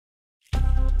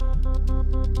Greetings.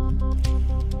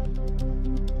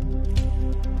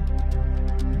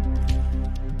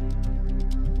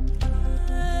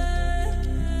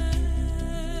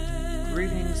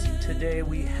 Today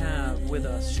we have with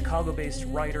us Chicago-based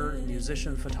writer,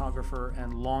 musician, photographer,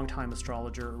 and longtime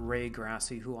astrologer Ray Grasse,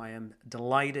 who I am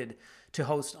delighted to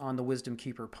host on the Wisdom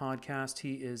Keeper podcast.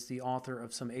 He is the author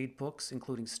of some 8 books,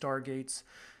 including Stargates,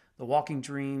 The Waking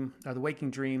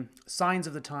Dream, Signs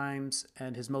of the Times,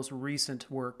 and his most recent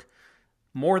work,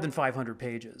 more than 500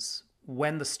 pages,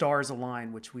 When the Stars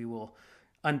Align, which we will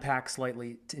unpack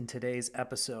slightly in today's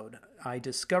episode. I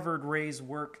discovered Ray's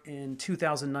work in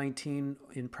 2019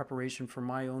 in preparation for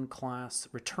my own class,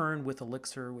 Return with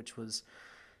Elixir, which was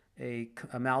a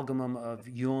amalgam of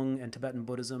Jung and Tibetan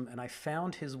Buddhism, and I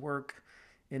found his work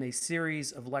in a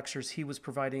series of lectures he was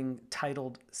providing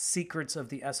titled Secrets of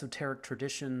the Esoteric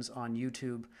Traditions on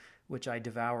YouTube, which I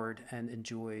devoured and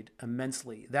enjoyed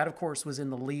immensely. That, of course, was in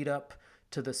the lead up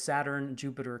to the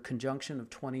Saturn-Jupiter conjunction of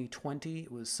 2020.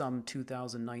 It was some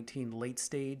 2019 late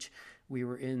stage.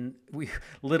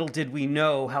 Little did we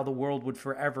know how the world would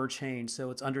forever change.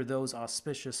 So it's under those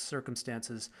auspicious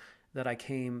circumstances that I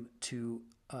came to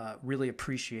really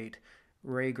appreciate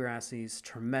Ray Grasse's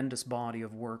tremendous body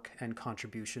of work and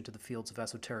contribution to the fields of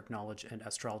esoteric knowledge and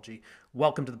astrology.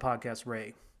 Welcome to the podcast,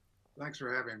 Ray. Thanks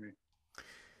for having me.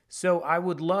 So I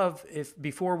would love if,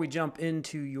 before we jump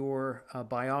into your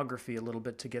biography a little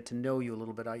bit, to get to know you a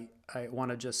little bit, I want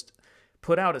to just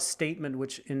put out a statement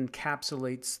which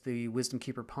encapsulates the Wisdom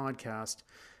Keeper podcast,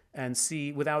 and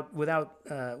see without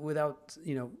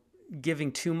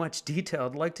giving too much detail.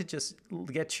 I'd like to just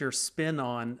get your spin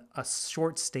on a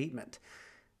short statement.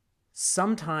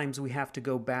 Sometimes we have to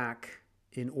go back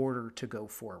in order to go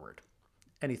forward.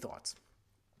 Any thoughts?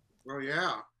 Well,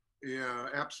 yeah,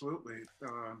 absolutely.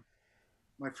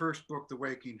 My first book, The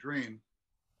Waking Dream,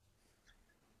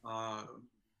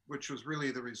 which was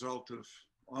really the result of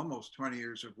almost 20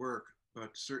 years of work, but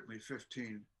certainly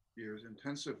 15 years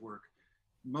intensive work.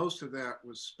 Most of that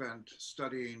was spent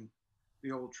studying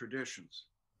the old traditions.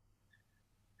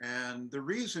 And the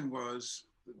reason was,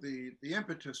 the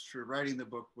impetus for writing the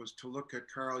book was to look at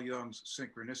Carl Jung's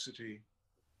synchronicity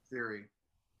theory,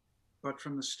 but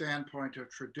from the standpoint of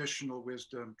traditional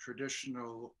wisdom,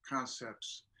 traditional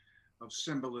concepts of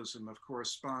symbolism, of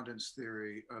correspondence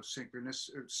theory, of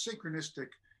synchronistic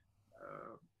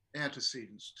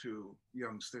antecedents to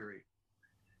Jung's theory.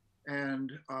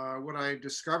 And what I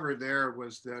discovered there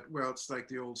was that, well, it's like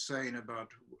the old saying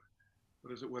about,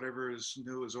 what is it, whatever is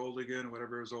new is old again,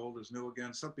 whatever is old is new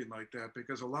again, something like that,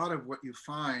 because a lot of what you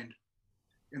find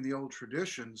in the old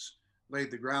traditions laid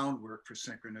the groundwork for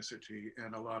synchronicity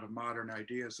and a lot of modern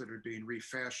ideas that are being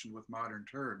refashioned with modern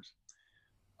terms.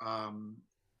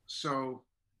 So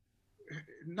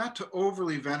not to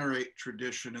overly venerate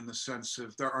tradition in the sense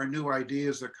of there are new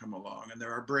ideas that come along and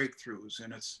there are breakthroughs,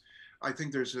 and I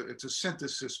think it's a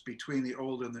synthesis between the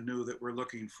old and the new that we're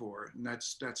looking for, and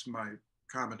that's my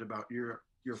comment about your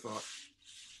thought.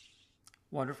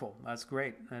 Wonderful. That's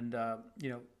great. And,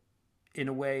 in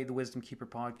a way, the Wisdom Keeper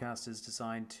podcast is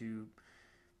designed to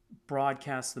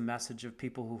broadcast the message of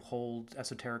people who hold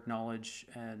esoteric knowledge,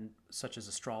 and such as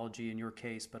astrology in your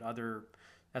case, but other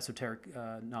esoteric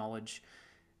knowledge,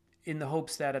 in the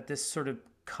hopes that at this sort of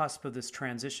cusp of this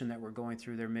transition that we're going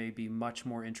through, there may be much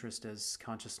more interest as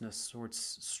consciousness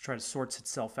sorts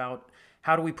itself out.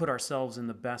 How do we put ourselves in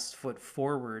the best foot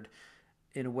forward?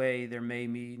 In a way, there may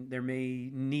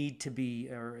need to be,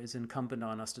 or is incumbent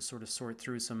on us to sort of sort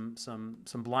through some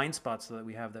blind spots that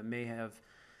we have that may have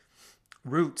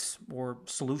roots or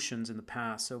solutions in the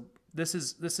past. So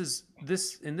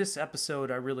in this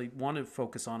episode, I really want to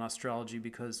focus on astrology,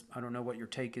 because I don't know what your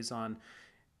take is on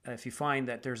if you find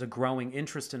that there's a growing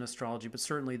interest in astrology, but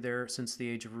certainly there, since the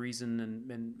age of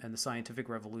reason and the scientific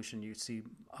revolution, you see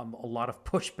a lot of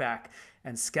pushback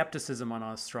and skepticism on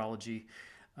astrology.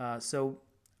 So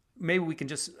maybe we can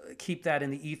just keep that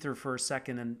in the ether for a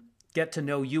second and get to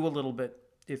know you a little bit.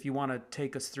 If you want to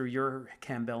take us through your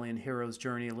Campbellian hero's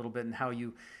journey a little bit, and how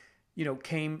you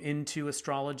came into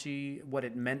astrology, what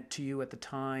it meant to you at the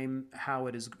time, how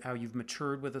you've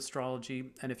matured with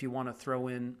astrology, and if you want to throw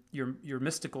in your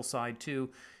mystical side too,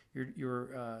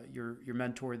 your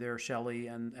mentor there, Shelley,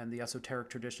 and the esoteric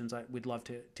traditions. We'd love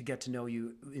to get to know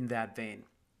you in that vein.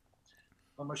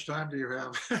 How much time do you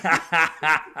have?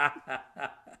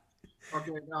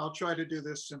 Okay, I'll try to do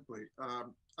this simply.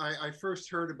 I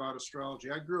first heard about astrology.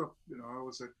 I grew up, I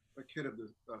was a kid of the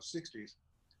 60s.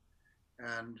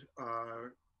 And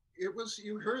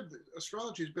you heard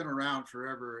astrology's been around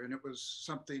forever, and it was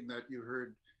something that you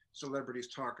heard celebrities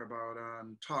talk about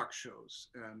on talk shows.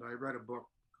 And I read a book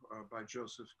by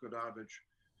Joseph Godovich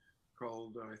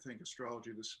called, I think,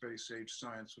 Astrology, the Space Age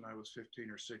Science when I was 15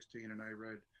 or 16. And I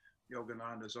read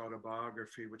Yogananda's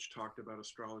autobiography, which talked about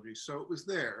astrology. So it was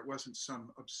there. It wasn't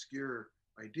some obscure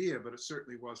idea, but it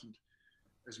certainly wasn't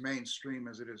as mainstream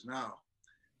as it is now.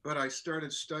 But I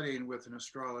started studying with an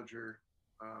astrologer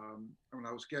when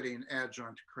I was getting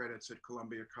adjunct credits at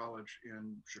Columbia College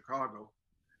in Chicago.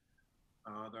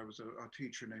 There was a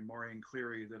teacher named Maureen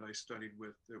Cleary that I studied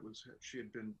with. She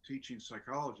had been teaching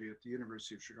psychology at the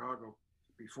University of Chicago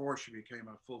before she became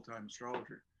a full-time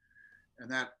astrologer. And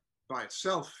that by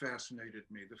itself fascinated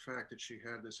me, the fact that she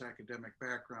had this academic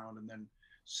background and then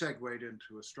segued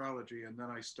into astrology. And then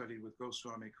I studied with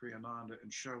Goswami Kriyananda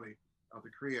and Shelley of the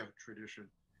Kriya tradition.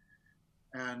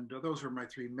 And those were my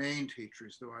three main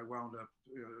teachers, though I wound up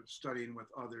studying with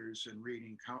others and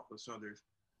reading countless others.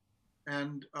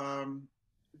 And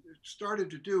started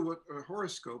to do what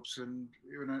horoscopes, and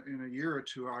in a year or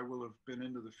two, I will have been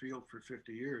into the field for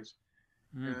 50 years.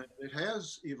 And it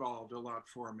has evolved a lot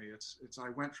for me. I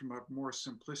went from a more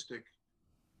simplistic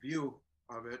view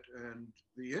of it. And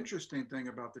the interesting thing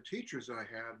about the teachers I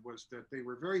had was that they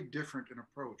were very different in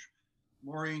approach.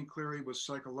 Maureen Cleary was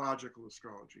psychological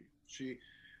astrology. She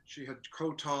had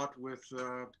co-taught with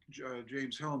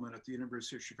James Hillman at the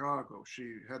University of Chicago.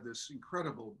 She had this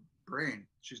incredible brain.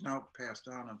 She's now passed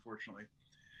on, unfortunately.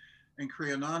 And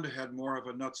Kriyananda had more of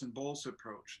a nuts and bolts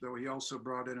approach, though he also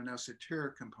brought in an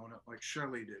esoteric component like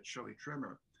Shelley did, Shelley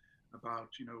Trimmer, about,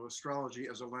 astrology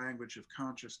as a language of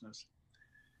consciousness.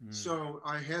 So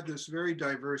I had this very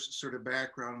diverse sort of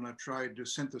background, and I've tried to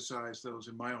synthesize those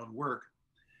in my own work.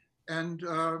 And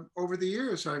over the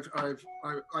years,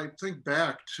 I think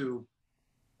back to,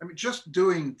 just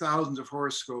doing thousands of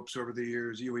horoscopes over the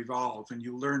years, you evolve and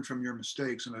you learn from your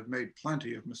mistakes, and I've made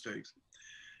plenty of mistakes.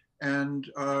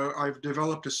 And I've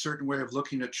developed a certain way of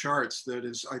looking at charts that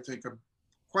is, I think,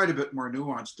 quite a bit more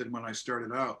nuanced than when I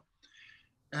started out.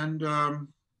 And,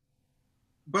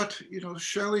 but,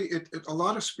 Shelley, a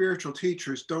lot of spiritual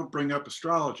teachers don't bring up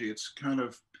astrology. It's kind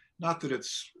of, not that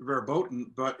it's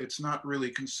verboten, but it's not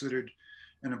really considered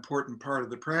an important part of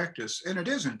the practice. And it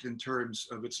isn't in terms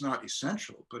of, it's not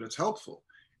essential, but it's helpful.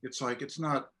 It's like, it's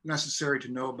not necessary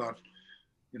to know about,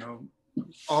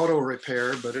 auto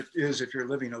repair, but it is if you're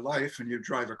living a life and you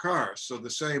drive a car. So the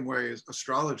same way as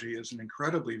astrology is an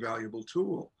incredibly valuable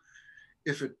tool,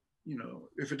 if it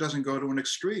doesn't go to an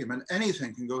extreme, and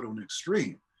anything can go to an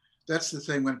extreme. That's the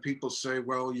thing when people say,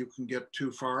 well, you can get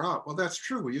too far out. Well, that's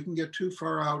true. You can get too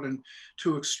far out and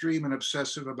too extreme and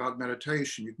obsessive about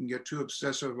meditation. You can get too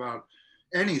obsessive about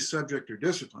any subject or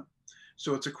discipline.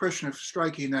 So it's a question of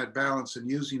striking that balance and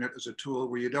using it as a tool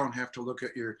where you don't have to look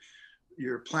at your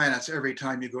planets every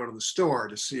time you go to the store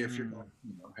to see if you're going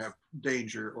to have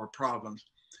danger or problems.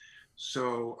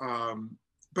 So,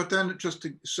 but then just to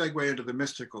segue into the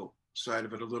mystical side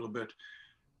of it a little bit,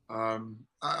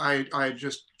 I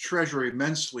just treasure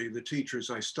immensely the teachers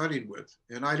I studied with,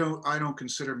 and I don't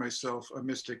consider myself a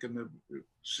mystic in the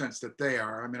sense that they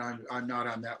are. I'm not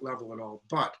on that level at all,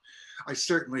 but I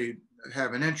certainly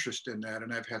have an interest in that,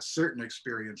 and I've had certain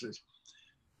experiences.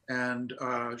 And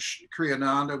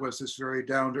Kriyananda was this very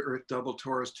down-to-earth double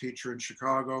Taurus teacher in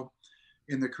Chicago,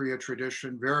 in the Kriya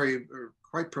tradition,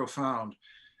 quite profound.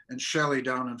 And Shelley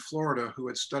down in Florida, who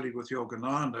had studied with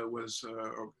Yogananda, was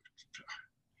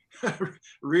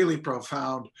really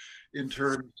profound in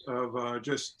terms of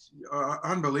just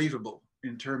unbelievable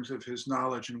in terms of his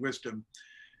knowledge and wisdom.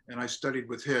 And I studied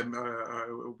with him,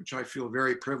 which I feel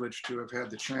very privileged to have had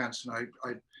the chance. And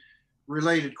I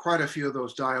related quite a few of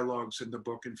those dialogues in the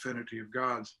book Infinity of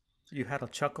Gods. You had a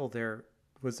chuckle there.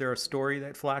 Was there a story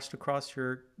that flashed across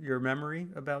your memory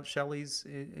about Shelley's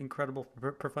incredible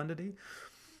profundity?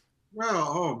 Well,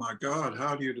 oh my God,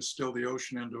 how do you distill the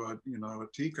ocean into a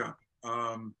teacup?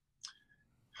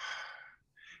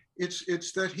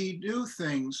 It's that he knew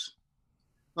things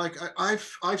like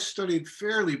I've studied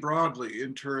fairly broadly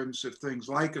in terms of things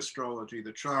like astrology,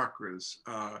 the chakras,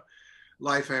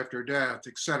 life after death,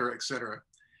 et cetera, et cetera.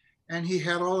 And he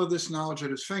had all of this knowledge at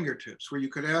his fingertips, where you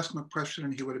could ask him a question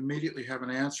and he would immediately have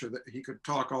an answer that he could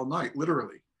talk all night,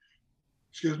 literally,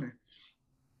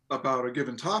 about a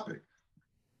given topic.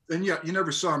 And yet you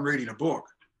never saw him reading a book.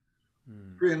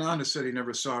 Kriyananda said he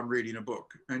never saw him reading a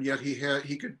book. And yet he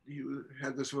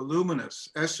had this voluminous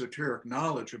esoteric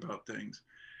knowledge about things.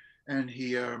 And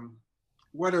he,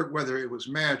 whether it was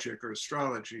magic or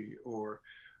astrology or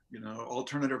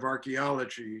alternative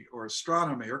archaeology or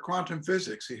astronomy or quantum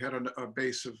physics. He had a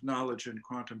base of knowledge in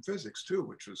quantum physics too,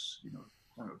 which was,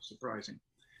 kind of surprising.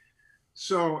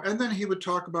 So, and then he would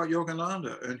talk about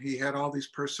Yogananda, and he had all these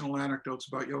personal anecdotes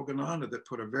about Yogananda that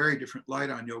put a very different light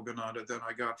on Yogananda than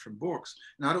I got from books.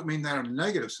 And I don't mean that in a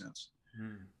negative sense.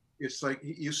 Mm. It's like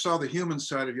you saw the human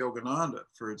side of Yogananda,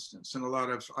 for instance, and a lot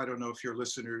of, I don't know if your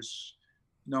listeners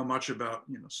know much about,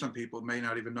 some people may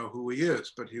not even know who he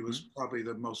is, but he was probably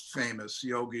the most famous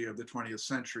yogi of the 20th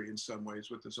century in some ways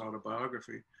with his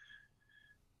autobiography.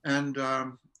 And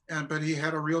but he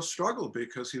had a real struggle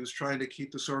because he was trying to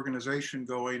keep this organization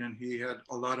going, and he had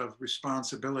a lot of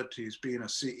responsibilities being a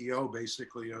CEO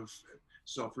basically of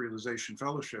Self-Realization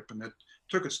Fellowship, and it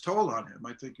took its toll on him.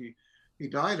 I think he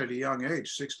died at a young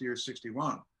age, 60 or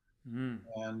 61,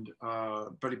 and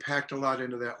but he packed a lot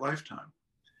into that lifetime.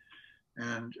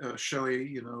 And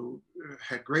Shelley,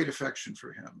 had great affection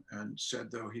for him, and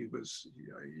said, though he was,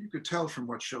 you could tell from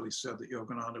what Shelley said that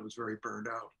Yogananda was very burned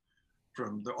out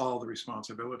from all the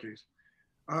responsibilities.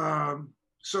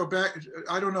 So back,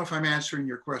 I don't know if I'm answering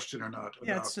your question or not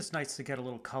Yeah, about. it's just nice to get a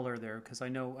little color there because I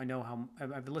know how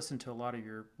I've listened to a lot of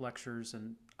your lectures,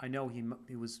 and I know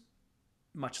he was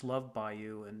much loved by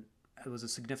you, and it was a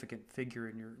significant figure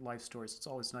in your life story. So it's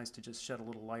always nice to just shed a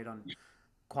little light on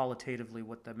qualitatively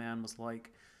what the man was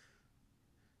like.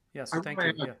 Yeah, so thank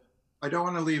you. Yeah. I don't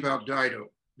want to leave out Dido,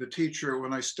 the teacher,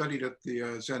 when I studied at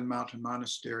the Zen Mountain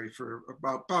Monastery for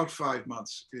about 5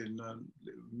 months in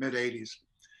mid 80s.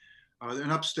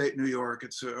 In upstate New York,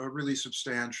 it's a really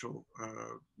substantial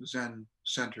Zen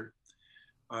center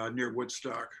near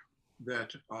Woodstock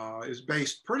that is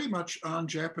based pretty much on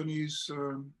Japanese,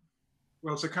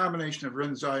 well, it's a combination of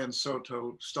Rinzai and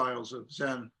Soto styles of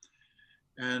Zen.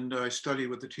 And I studied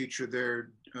with the teacher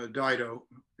there. Dido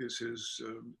is his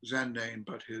Zen name,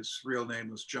 but his real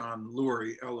name was John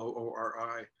Loori,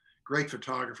 Loori. Great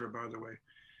photographer, by the way.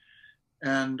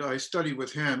 And I studied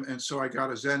with him, and so I got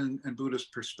a Zen and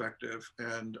Buddhist perspective,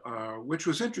 and which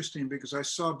was interesting because I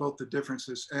saw both the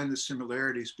differences and the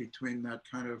similarities between that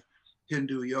kind of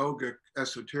Hindu yogic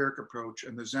esoteric approach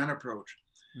and the Zen approach.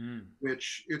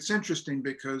 Which it's interesting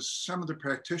because some of the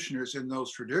practitioners in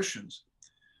those traditions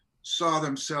saw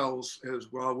themselves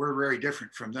as, well, we're very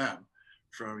different from them.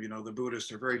 From, the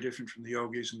Buddhists are very different from the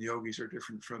yogis, and the yogis are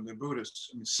different from the Buddhists.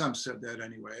 I mean, some said that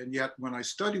anyway. And yet when I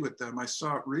studied with them, I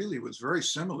saw it really was very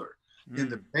similar in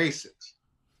the basics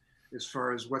as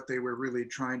far as what they were really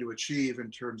trying to achieve in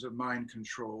terms of mind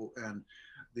control and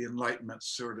the enlightenment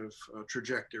sort of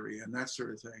trajectory and that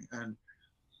sort of thing. And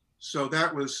so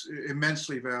that was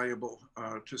immensely valuable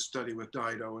to study with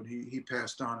Dido, and he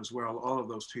passed on as well. All of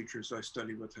those teachers I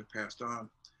studied with have passed on.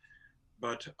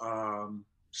 But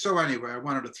so anyway, I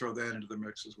wanted to throw that into the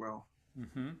mix as well.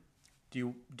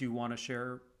 Do you want to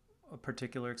share a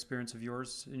particular experience of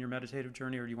yours in your meditative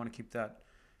journey, or do you want to keep that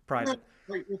private?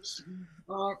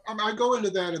 I go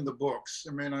into that in the books.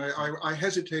 I mean, I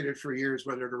hesitated for years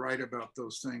whether to write about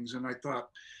those things, and I thought,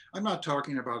 I'm not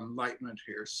talking about enlightenment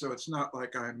here, so it's not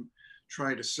like I'm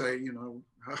trying to say,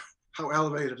 how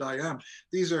elevated I am.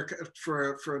 These are,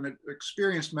 for an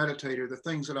experienced meditator, the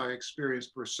things that I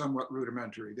experienced were somewhat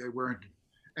rudimentary. They weren't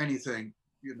anything,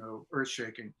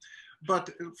 earth-shaking. But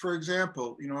for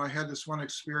example, I had this one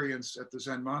experience at the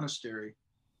Zen monastery.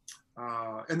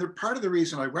 And part of the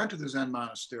reason I went to the Zen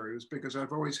monastery was because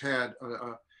I've always had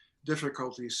a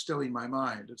difficulty stilling my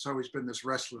mind. It's always been this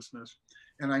restlessness.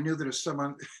 And I knew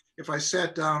that if I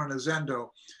sat down in a Zendo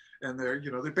and they're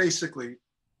basically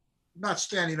not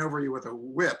standing over you with a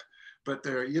whip, but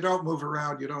you don't move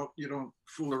around, you don't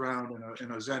fool around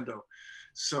in a Zendo.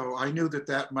 So I knew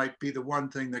that might be the one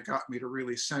thing that got me to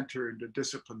really center and to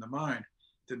discipline the mind,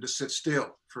 than to sit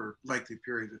still for lengthy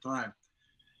periods of time.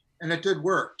 And it did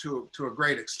work to a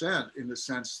great extent, in the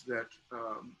sense that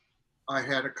I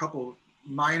had a couple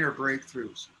minor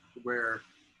breakthroughs where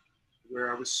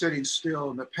I was sitting still,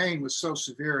 and the pain was so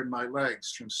severe in my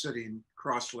legs from sitting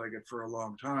cross-legged for a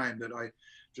long time that I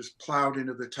just plowed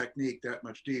into the technique that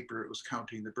much deeper. It was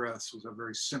counting the breaths. It was a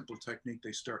very simple technique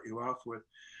they start you off with.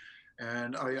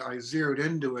 And I zeroed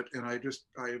into it, and I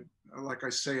like I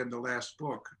say in the last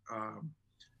book,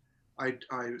 I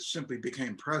simply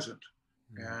became present.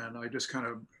 And I just kind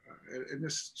of, and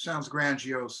this sounds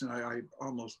grandiose, and I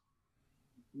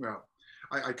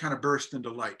kind of burst into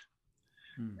light.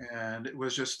 And it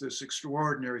was just this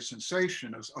extraordinary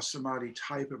sensation of a samadhi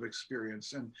type of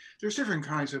experience. And there's different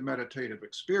kinds of meditative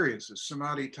experiences.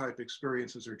 Samadhi type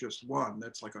experiences are just one.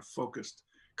 That's like a focused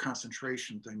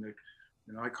concentration thing that,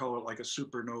 I call it like a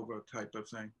supernova type of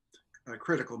thing.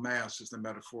 Critical mass is the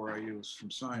metaphor I use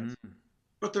from science.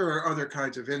 But there are other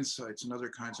kinds of insights and other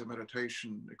kinds of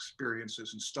meditation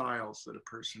experiences and styles that a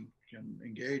person can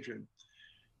engage in.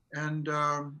 And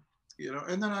you know,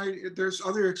 and then there's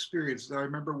other experiences. I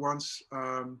remember once,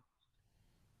 I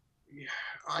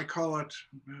call it,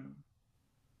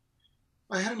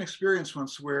 I had an experience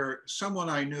once where someone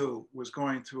I knew was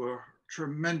going through a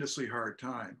tremendously hard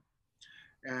time.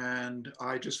 And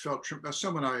I just felt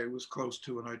someone I was close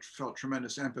to, and I felt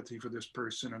tremendous empathy for this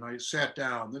person. And I sat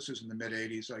down. This is in the mid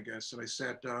 '80s, I guess. And I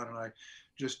sat down and I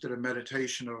just did a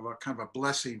meditation of a kind of a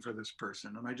blessing for this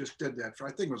person. And I just did that for,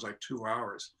 I think it was like 2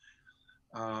 hours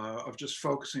of just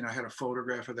focusing. I had a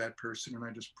photograph of that person, and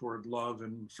I just poured love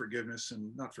and forgiveness,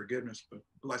 and not forgiveness, but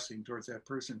blessing towards that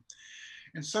person.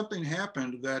 And something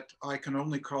happened that I can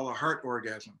only call a heart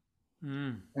orgasm.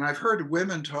 Mm. And I've heard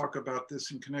women talk about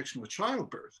this in connection with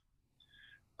childbirth,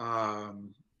 um,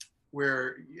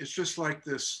 where it's just like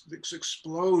this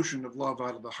explosion of love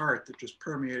out of the heart that just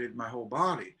permeated my whole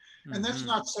body. And that's Mm-hmm.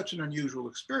 not such an unusual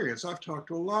experience. I've talked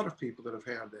to a lot of people that have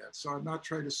had that. So I'm not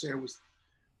trying to say it was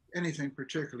anything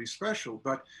particularly special.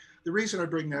 But the reason I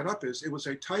bring that up is it was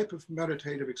a type of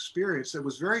meditative experience that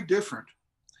was very different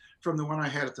from the one I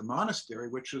had at the monastery,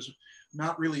 which is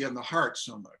not really in the heart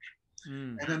so much.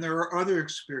 Mm. And then there are other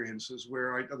experiences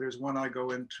where there's one I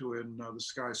go into in The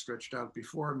Sky Stretched Out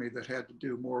Before Me that had to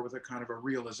do more with a kind of a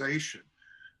realization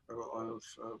of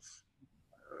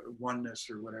oneness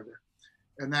or whatever.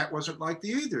 And that wasn't like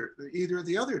either of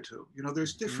the other two. You know,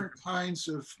 there's Mm-hmm. different kinds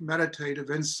of meditative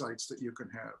insights that you can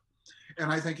have.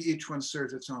 And I think each one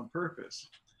serves its own purpose.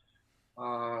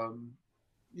 Um,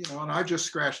 you know, and I just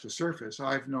scratched the surface.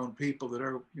 I've known people that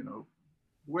are, you know,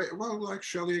 well, like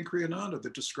Shelley and Kriyananda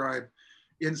that describe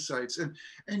insights.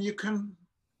 And you can,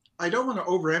 I don't want to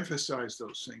overemphasize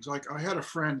those things. Like I had a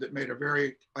friend that made a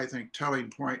very, I think, telling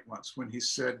point once when he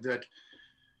said that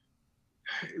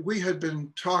we had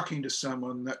been talking to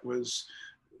someone that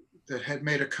had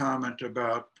made a comment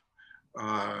about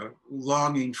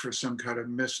longing for some kind of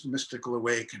mystical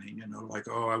awakening, you know, like,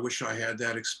 oh, I wish I had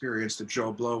that experience that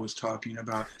Joe Blow was talking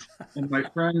about. And my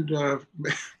friend,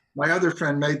 my other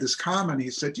friend made this comment. He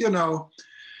said, you know,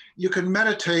 you can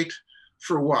meditate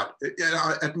for what?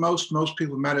 At most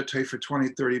people meditate for 20,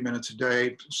 30 minutes a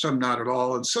day, some not at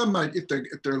all. And some might, if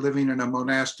they're living in a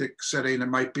monastic setting, it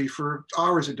might be for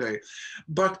hours a day.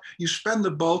 But you spend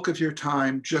the bulk of your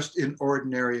time just in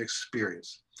ordinary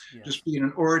experience, Yes. just being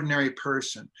an ordinary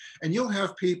person. And you'll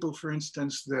have people, for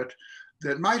instance,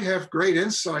 that might have great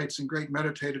insights and great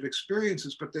meditative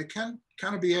experiences, but they can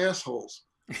kind of be assholes.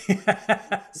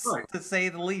 Yes, Right. to say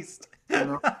the least. You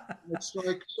know, it's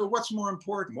like, so what's more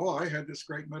important? Well, I had this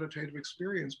great meditative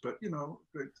experience, but you know,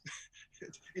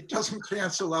 it doesn't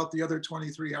cancel out the other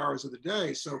 23 hours of the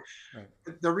day. So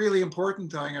Right. the really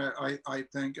important thing I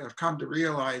think I've come to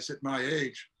realize at my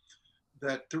age,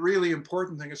 that the really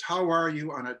important thing is how are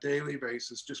you on a daily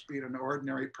basis, just being an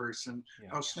ordinary person? Yeah.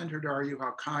 How centered are you?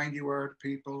 How kind you are to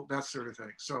people? That sort of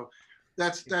thing. So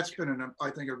that's been, I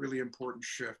think, a really important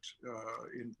shift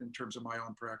in terms of my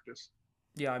own practice.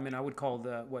 Yeah, I mean, I would call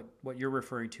what you're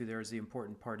referring to there as the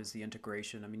important part is the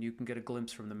integration. I mean, you can get a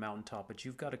glimpse from the mountaintop, but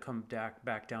you've got to come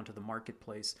back down to the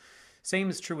marketplace. Same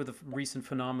is true with the recent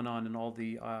phenomenon and all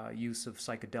the use of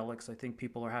psychedelics. I think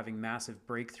people are having massive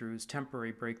breakthroughs,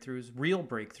 temporary breakthroughs, real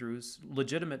breakthroughs,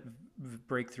 legitimate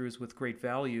breakthroughs with great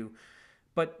value.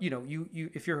 But you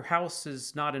if your house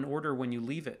is not in order when you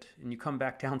leave it and you come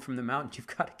back down from the mountain, you've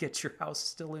got to get your house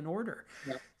still in order.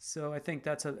 Yeah. So I think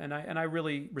that's and I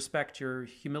really respect your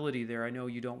humility there. I know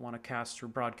you don't want to cast or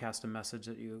broadcast a message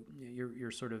that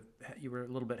you're sort of, you were a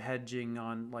little bit hedging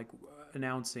on, like,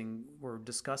 announcing or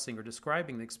discussing or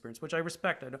describing the experience, which I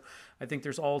respect. I think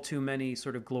there's all too many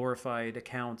sort of glorified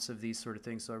accounts of these sort of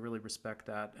things, so I really respect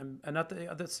that. And at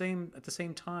the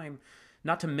same time,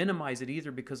 not to minimize it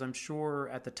either, because I'm sure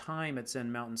at the time at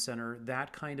Zen Mountain Center,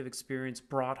 that kind of experience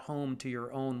brought home to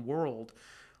your own world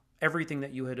everything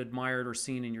that you had admired or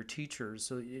seen in your teachers.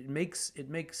 So it makes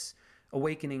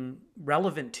awakening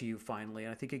relevant to you finally.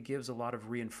 And I think it gives a lot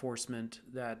of reinforcement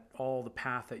that all the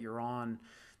path that you're on,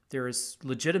 there is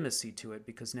legitimacy to it,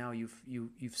 because now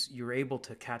you're able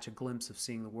to catch a glimpse of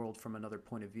seeing the world from another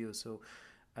point of view. So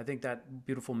I think that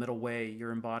beautiful middle way,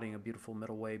 you're embodying a beautiful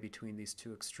middle way between these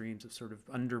two extremes of sort of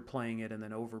underplaying it and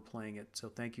then overplaying it. So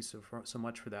thank you so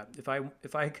much for that.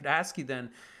 If I could ask you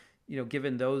then,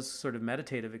 given those sort of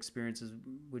meditative experiences,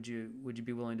 would you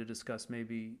be willing to discuss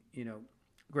maybe,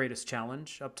 greatest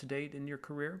challenge up to date in your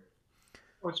career?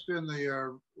 Well, it's been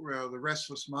the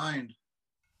restless mind,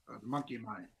 the monkey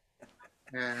mind,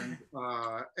 and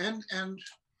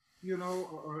you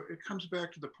know, it comes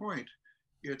back to the point.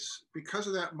 It's because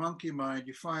of that monkey mind,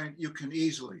 you can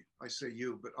easily, I say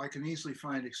you, but I can easily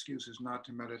find excuses not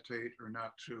to meditate or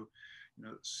not to,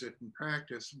 sit and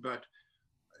practice. But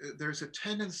there's a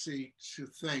tendency to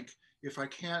think if I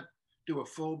can't do a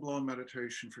full-blown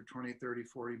meditation for 20, 30,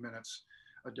 40 minutes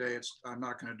a day, I'm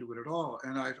not going to do it at all.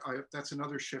 And that's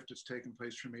another shift that's taken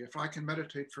place for me. If I can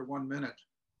meditate for 1 minute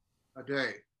a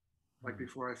day, like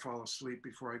before I fall asleep,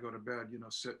 before I go to bed,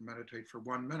 sit and meditate for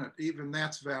 1 minute, even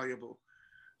that's valuable.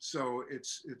 So it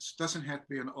doesn't have to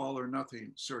be an all or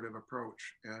nothing sort of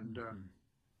approach. And,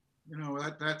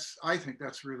 I think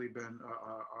that's really been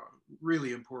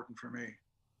really important for me.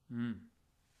 Mm.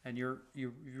 And you're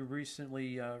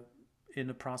recently in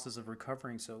the process of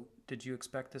recovering. So did you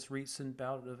expect this recent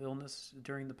bout of illness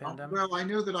during the pandemic? Well, I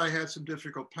knew that I had some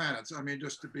difficult planets. I mean,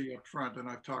 just to be upfront, and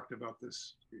I've talked about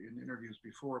this in interviews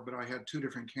before, but I had 2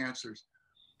 different cancers,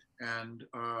 and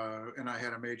I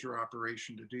had a major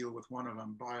operation to deal with one of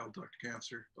them, bile duct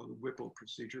cancer, the Whipple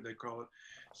procedure they call it.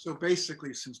 So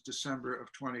basically, since December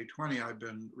of 2020, I've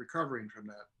been recovering from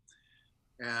that,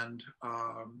 and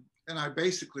I've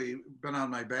basically been on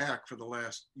my back for the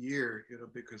last year,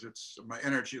 because my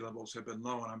energy levels have been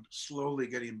low, and I'm slowly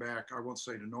getting back. I won't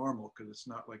say to normal, because it's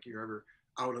not like you're ever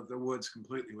out of the woods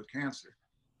completely with cancer,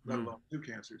 let alone 2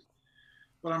 cancers.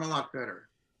 But I'm a lot better,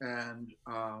 and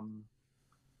I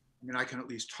can at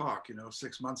least talk.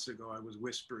 6 months ago I was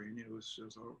whispering. It was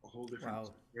a whole different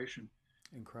situation.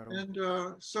 Incredible. And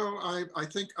so I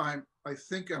think I'm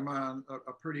on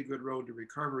a pretty good road to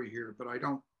recovery here, but I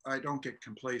don't get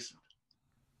complacent.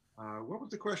 What was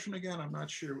the question again? I'm not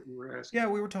sure what you were asking. Yeah,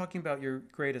 we were talking about your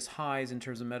greatest highs in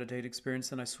terms of meditative experience.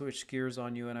 Then I switched gears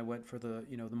on you, and I went for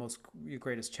your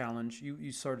greatest challenge.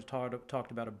 You sort of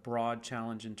talked about a broad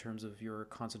challenge in terms of your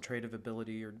concentrative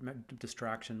ability, your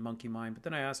distraction, monkey mind. But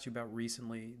then I asked you about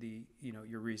recently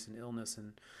your recent illness,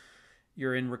 and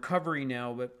you're in recovery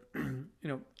now. But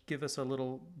give us a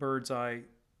little bird's eye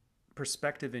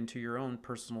perspective into your own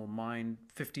personal mind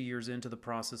 50 years into the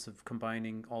process of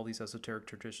combining all these esoteric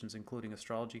traditions, including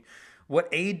astrology. What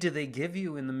aid do they give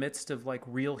you in the midst of like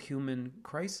real human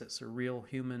crisis or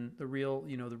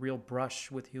the real brush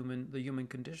with the human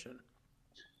condition?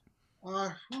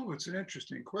 It's an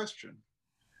interesting question.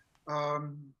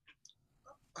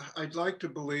 I'd like to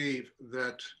believe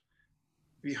that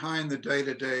behind the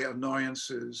day-to-day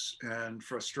annoyances and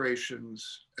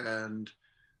frustrations and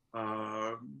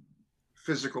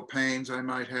physical pains I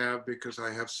might have, because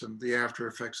I have the after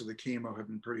effects of the chemo have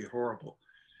been pretty horrible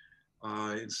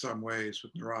in some ways,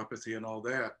 with neuropathy and all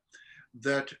that,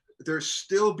 that there's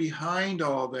still behind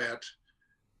all that,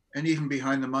 and even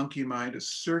behind the monkey mind, a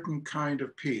certain kind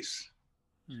of peace.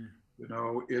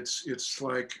 It's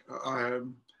like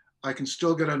I can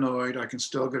still get annoyed, I can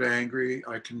still get angry,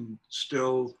 I can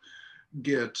still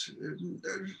get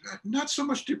not so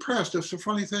much depressed. That's a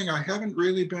funny thing. I haven't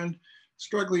really been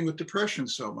struggling with depression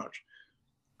so much.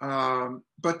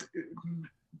 But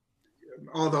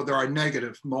although there are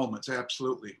negative moments,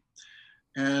 absolutely.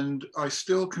 And I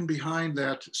still can behind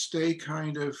that stay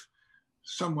kind of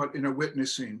somewhat in a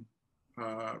witnessing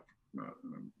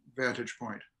vantage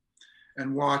point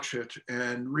and watch it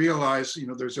and realize,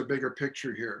 there's a bigger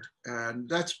picture here. And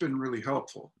that's been really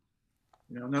helpful.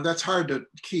 Now that's hard to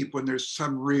keep when there's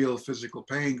some real physical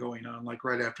pain going on, like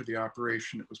right after the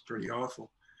operation, it was pretty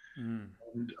awful. And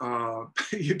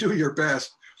you do your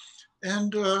best,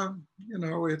 and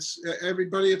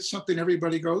it's something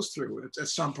everybody goes through at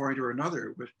some point or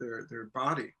another with their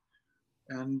body,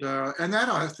 and that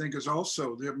I think is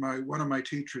also one of my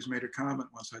teachers made a comment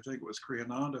once. I think it was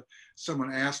Kriyananda.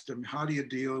 Someone asked him, how do you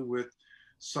deal with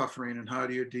suffering, and how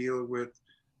do you deal with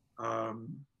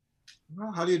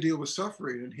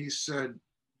suffering? And he said,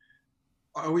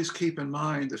 always keep in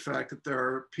mind the fact that there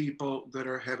are people that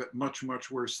have it much,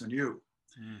 much worse than you.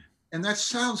 And that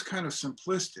sounds kind of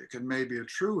simplistic and maybe a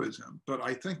truism, but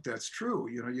I think that's true.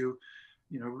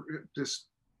 This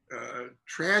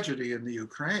tragedy in the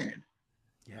Ukraine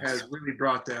has really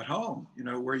brought that home,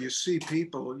 where you see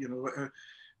people,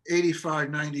 85,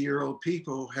 90-year-old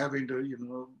people having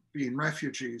to, being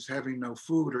refugees, having no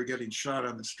food or getting shot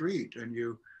on the street. And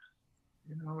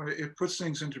it puts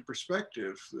things into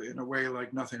perspective in a way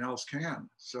like nothing else can.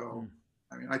 So,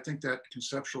 I think that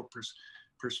conceptual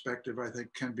perspective, I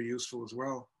think, can be useful as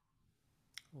well.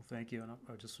 Well, thank you. And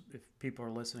if people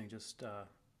are listening,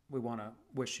 we want to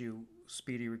wish you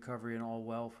speedy recovery and all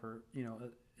well for,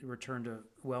 a return to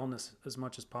wellness as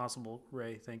much as possible.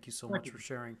 Ray, thank you so much for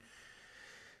sharing.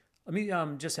 Let me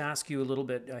just ask you a little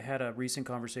bit. I had a recent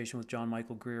conversation with John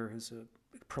Michael Greer, who's a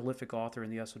prolific author in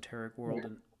the esoteric world,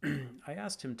 and I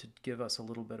asked him to give us a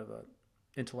little bit of a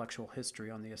intellectual history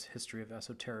on the history of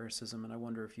esotericism, and I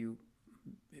wonder if you,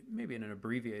 maybe in an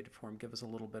abbreviated form, give us a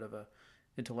little bit of a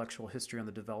intellectual history on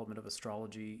the development of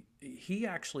astrology. He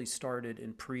actually started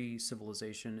in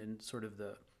pre-civilization, in sort of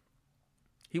the,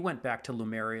 he went back to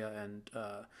Lemuria and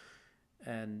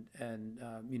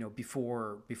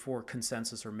before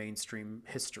consensus or mainstream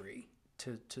history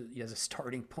to as a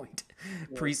starting point.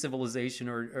 Yeah. Pre-civilization,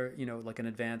 or like an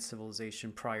advanced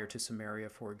civilization prior to Sumeria,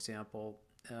 for example.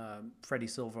 Freddie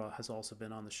Silva has also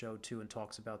been on the show too and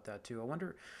talks about that too. I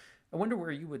wonder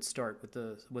where you would start with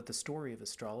the story of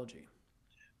astrology.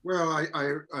 Well,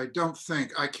 I don't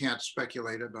think, I can't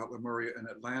speculate about Lemuria and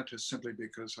Atlantis simply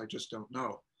because I just don't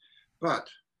know. But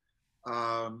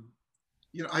um,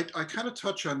 I kind of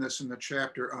touch on this in the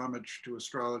chapter Homage to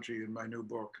Astrology in my new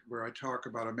book, where I talk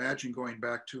about, imagine going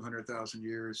back 200,000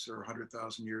 years or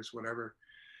 100,000 years, whatever.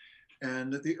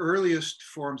 And the earliest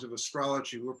forms of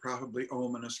astrology were probably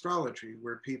omen astrology,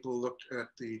 where people looked at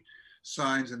the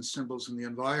signs and symbols in the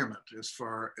environment, as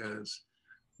far as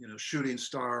shooting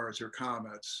stars or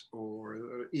comets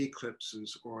or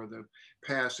eclipses or the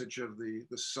passage of the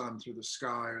sun through the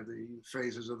sky or the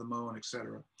phases of the moon,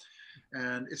 etc.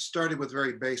 And it started with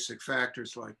very basic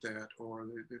factors like that, or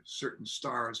certain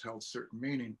stars held certain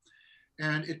meaning.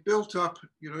 And it built up,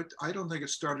 I don't think it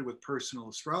started with personal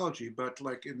astrology, but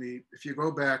like if you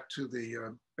go back to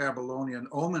the Babylonian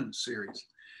Omen series,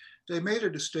 they made a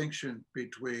distinction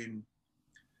between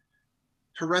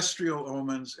terrestrial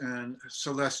omens and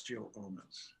celestial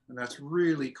omens. And that's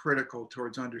really critical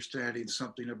towards understanding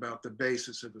something about the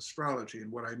basis of astrology.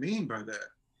 And what I mean by that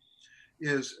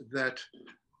is that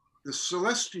the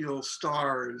celestial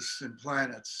stars and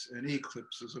planets and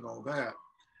eclipses and all that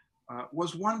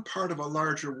was one part of a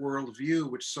larger worldview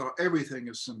which saw everything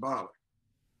as symbolic.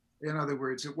 In other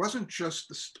words, it wasn't just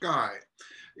the sky.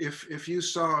 If you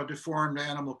saw a deformed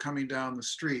animal coming down the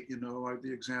street,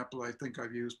 the example I think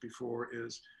I've used before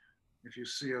is if you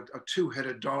see a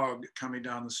two-headed dog coming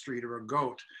down the street, or a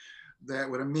goat, that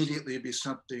would immediately be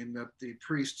something that the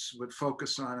priests would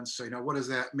focus on and say, now, what does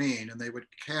that mean? And they would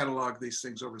catalog these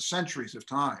things over centuries of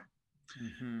time.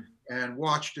 Mm-hmm. And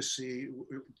watch to see,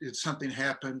 did something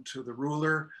happen to the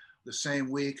ruler the same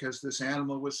week as this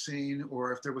animal was seen,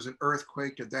 or if there was an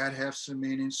earthquake, did that have some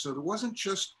meaning? So there wasn't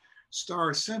just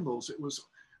star symbols, it was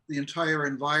the entire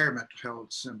environment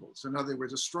held symbols. In other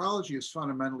words, astrology is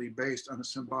fundamentally based on a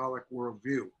symbolic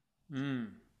worldview.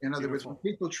 In other words, when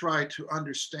people try to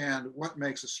understand what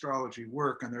makes astrology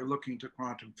work and they're looking to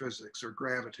quantum physics or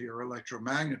gravity or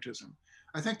electromagnetism,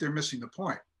 I think they're missing the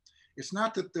point. It's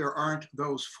not that there aren't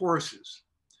those forces.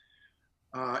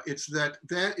 It's that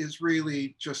is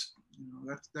really just,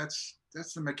 that's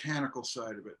the mechanical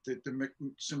side of it. The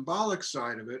symbolic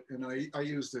side of it, and I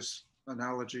use this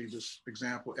analogy, this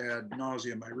example ad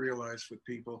nauseum, I realize, with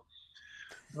people.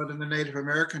 But in the Native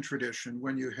American tradition,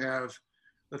 when you have,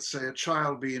 let's say, a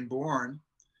child being born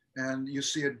and you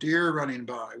see a deer running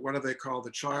by, what do they call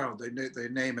the child? They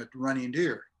name it running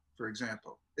deer, for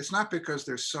example. It's not because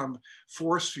there's some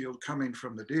force field coming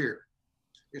from the deer.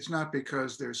 It's not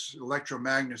because there's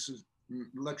electromagnetism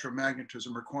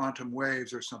or quantum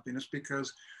waves or something. It's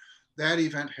because that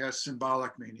event has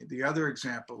symbolic meaning. The other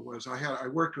example was I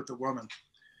worked with a woman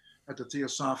at the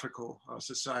Theosophical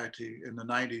Society in the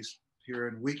 90s here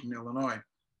in Wheaton, Illinois.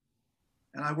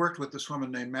 And I worked with this woman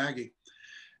named Maggie.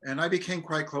 And I became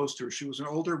quite close to her. She was an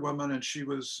older woman and she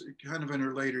was kind of in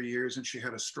her later years, and she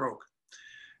had a stroke.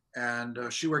 And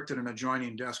she worked at an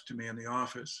adjoining desk to me in the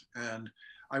office. And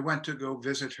I went to go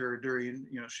visit her during,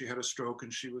 she had a stroke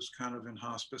and she was kind of in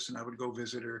hospice, and I would go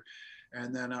visit her.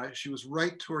 And then she was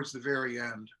right towards the very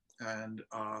end. And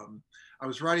I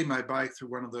was riding my bike through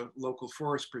one of the local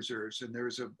forest preserves, and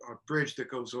there's a bridge that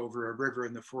goes over a river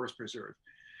in the forest preserve.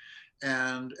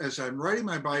 And as I'm riding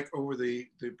my bike over the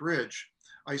bridge,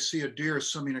 I see a deer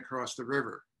swimming across the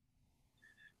river.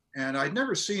 And I'd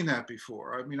never seen that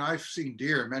before. I mean, I've seen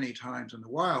deer many times in the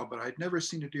wild, but I'd never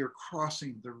seen a deer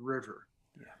crossing the river.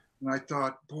 Yeah. And I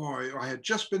thought, boy, I had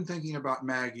just been thinking about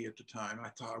Maggie at the time. I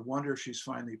thought, I wonder if she's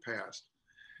finally passed.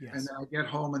 Yes. And then I get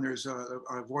home and there's a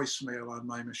voicemail on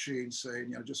my machine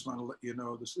saying, I just want to let you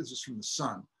know, this is from the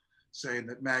sun, saying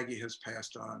that Maggie has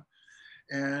passed on.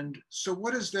 And so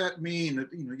what does that mean? That,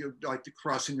 you're like the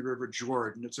crossing the River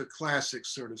Jordan. It's a classic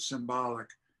sort of symbolic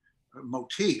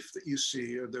motif that you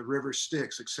see, the river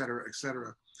Styx, et cetera, et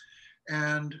cetera.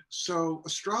 And so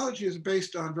astrology is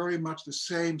based on very much the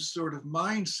same sort of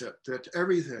mindset that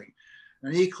everything,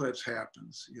 an eclipse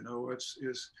happens,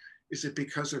 is it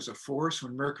because there's a force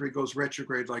when Mercury goes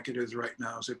retrograde like it is right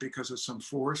now? Is it because of some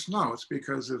force? No, it's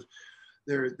because of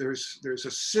there's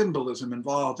a symbolism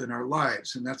involved in our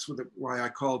lives. And that's why I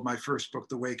called my first book,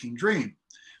 The Waking Dream,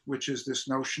 which is this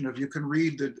notion of you can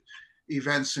read the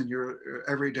events in your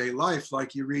everyday life,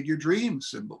 like you read your dream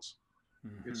symbols.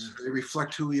 They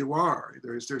reflect who you are.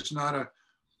 There's not a,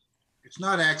 it's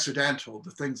not accidental,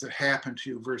 the things that happen to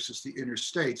you versus the inner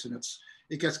states. And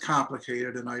it gets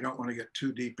complicated, and I don't want to get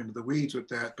too deep into the weeds with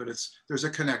that, but there's a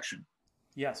connection.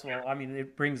 Yes, well, I mean,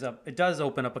 it does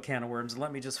open up a can of worms.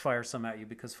 Let me just fire some at you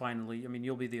because finally, I mean,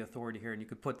 you'll be the authority here, and you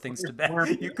could put things to bed.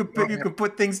 You could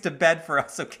put things to bed for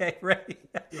us, okay? Right?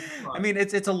 I mean,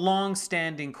 it's a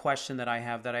long-standing question that I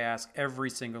have that I ask every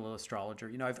single astrologer.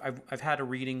 You know, I've had a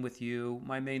reading with you.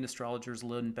 My main astrologer is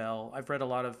Lynn Bell. I've read a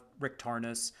lot of Rick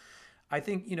Tarnas. I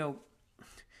think, you know,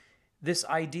 this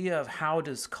idea of how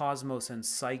does cosmos and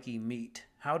psyche meet?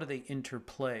 How do they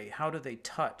interplay? How do they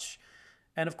touch?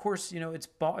 And of course, you know, it's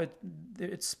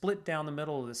split down the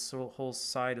middle of this whole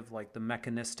side of like the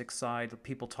mechanistic side of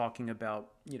people talking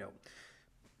about, you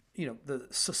know, the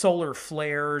solar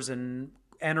flares and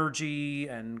energy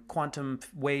and quantum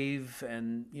wave,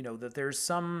 and you know that there's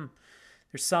some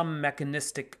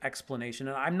mechanistic explanation.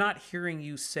 And I'm not hearing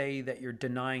you say that you're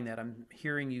denying that. I'm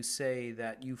hearing you say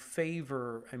that you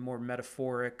favor a more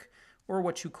metaphoric, or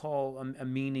what you call a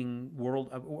meaning a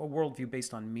worldview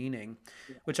based on meaning,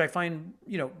 which I find,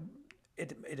 you know,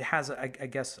 it has, I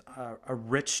guess, a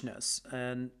richness.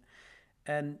 And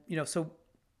you know, so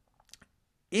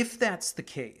if that's the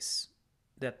case,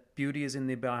 that beauty is in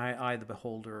the eye of the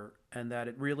beholder, and that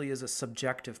it really is a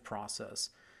subjective process,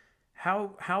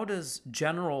 how does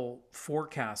general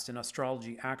forecast in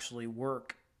astrology actually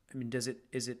work? I mean,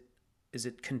 is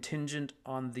it contingent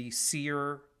on the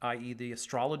seer, i.e., the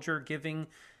astrologer,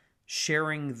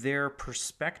 sharing their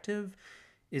perspective?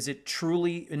 Is it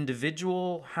truly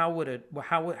individual? How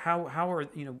are,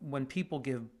 you know, when people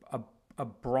give a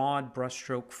broad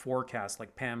brushstroke forecast,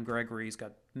 like Pam Gregory's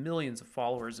got millions of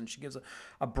followers and she gives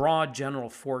a broad general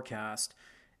forecast,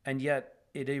 and yet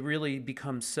it really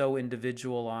becomes so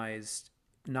individualized,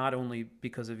 not only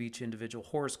because of each individual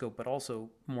horoscope, but also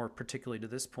more particularly to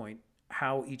this point,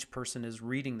 how each person is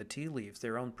reading the tea leaves,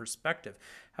 their own perspective.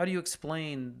 How do you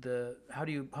explain how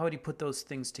do you put those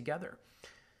things together?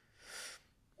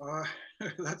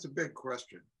 That's a big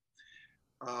question.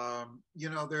 You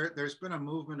know, there's been a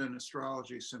movement in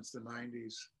astrology since the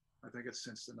 90s. I think it's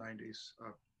since the 90s,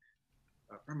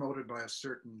 promoted by a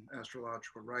certain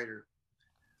astrological writer,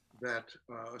 that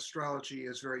astrology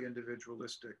is very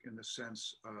individualistic in the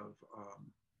sense of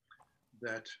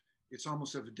that it's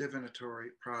almost a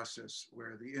divinatory process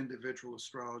where the individual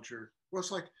astrologer, well,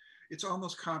 it's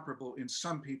almost comparable in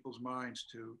some people's minds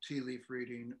to tea leaf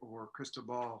reading or crystal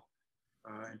ball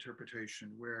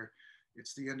interpretation, where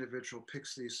it's the individual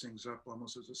picks these things up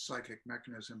almost as a psychic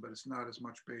mechanism, but it's not as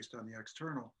much based on the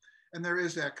external. And there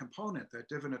is that component, that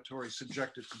divinatory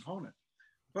subjective component.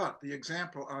 But the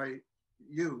example I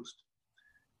used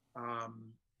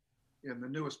in the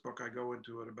newest book, I go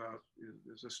into it about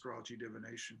is astrology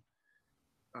divination,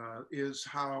 is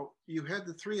how you had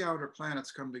the three outer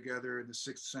planets come together in the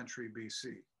 6th century BC,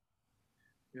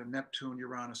 you know, Neptune,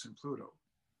 Uranus, and Pluto.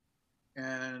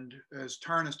 And as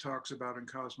Tarnas talks about in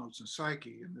Cosmos and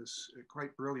Psyche, in this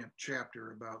quite brilliant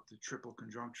chapter about the triple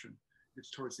conjunction,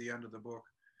 it's towards the end of the book,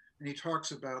 and he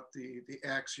talks about the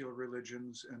axial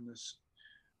religions and this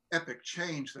epic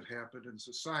change that happened in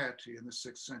society in the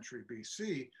 6th century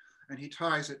BC, and he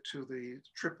ties it to the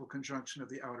triple conjunction of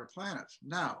the outer planets.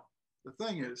 Now, the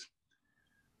thing is,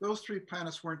 those three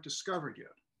planets weren't discovered yet.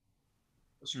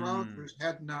 Astrologers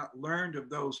had not learned of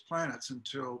those planets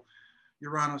until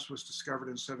Uranus was discovered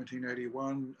in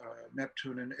 1781,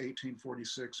 Neptune in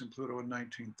 1846, and Pluto in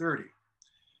 1930.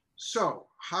 So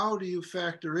how do you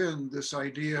factor in this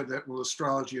idea that, well,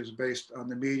 astrology is based on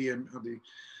the medium of the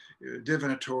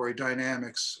divinatory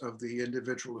dynamics of the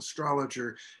individual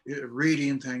astrologer,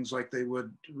 reading things like they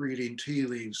would reading tea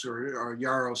leaves or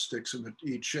yarrow sticks in the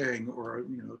I Ching, or,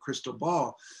 you know, crystal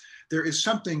ball? There is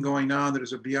something going on that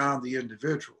is beyond the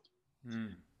individual.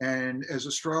 And as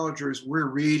astrologers, we're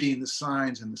reading the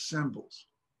signs and the symbols.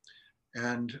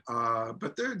 And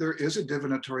but there is a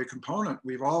divinatory component.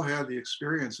 We've all had the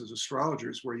experience as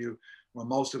astrologers where well,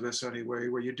 most of us anyway,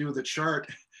 where you do the chart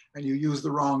and you use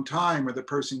the wrong time, or the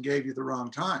person gave you the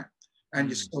wrong time, and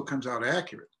it still comes out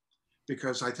accurate,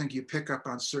 because I think you pick up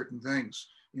on certain things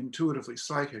intuitively,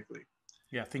 psychically.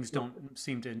 Yeah, things don't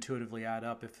seem to intuitively add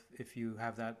up if you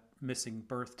have that missing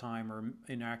birth time or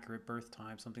inaccurate birth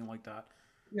time, something like that.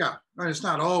 Yeah, and it's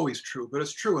not always true, but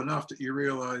it's true enough that you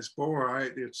realize,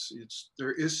 boy,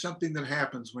 there is something that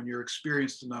happens when you're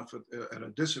experienced enough at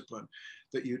a discipline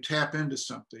that you tap into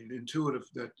something intuitive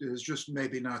that is just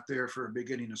maybe not there for a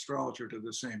beginning astrologer to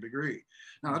the same degree.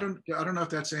 Now, I don't know if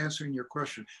that's answering your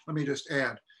question. Let me just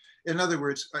add, in other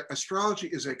words, astrology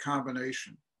is a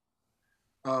combination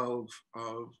of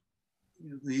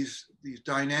these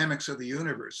dynamics of the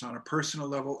universe on a personal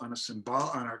level, on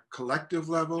a collective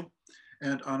level,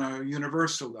 and on a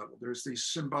universal level. There's these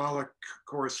symbolic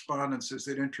correspondences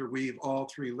that interweave all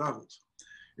three levels.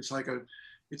 It's like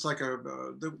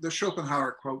the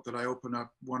Schopenhauer quote that I open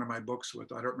up one of my books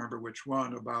with, I don't remember which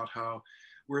one, about how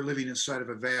we're living inside of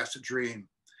a vast dream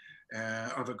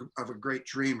of a great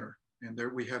dreamer. And there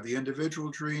we have the individual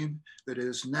dream that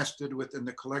is nested within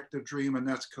the collective dream, and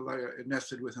that's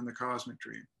nested within the cosmic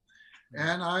dream.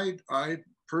 And I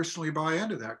personally buy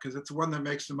into that because it's the one that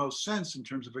makes the most sense in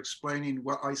terms of explaining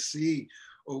what I see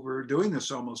over doing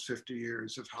this almost 50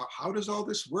 years of how does all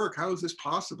this work? How is this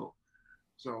possible?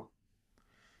 So,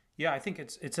 yeah, I think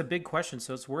it's a big question,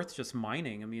 so it's worth just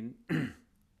mining. I mean,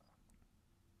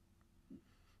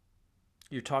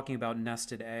 you're talking about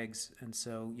nested eggs, and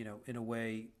so, in a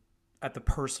way, at the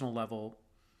personal level,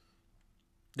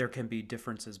 there can be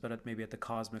differences, but maybe at the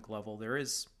cosmic level, there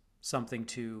is something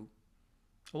to.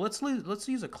 Well, let's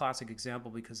use a classic example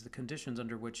because the conditions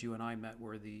under which you and I met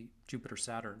were the Jupiter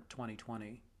Saturn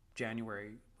 2020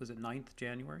 January, was it 9th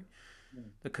January,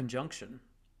 the conjunction,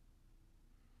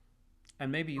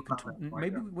 and maybe you can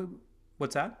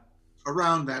what's that?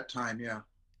 around that time, yeah.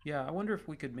 Yeah, I wonder if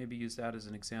we could maybe use that as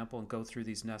an example and go through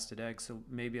these nested eggs. So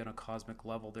maybe on a cosmic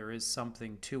level, there is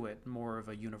something to it, more of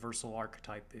a universal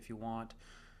archetype if you want.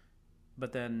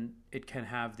 But then it can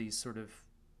have these sort of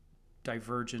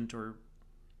divergent or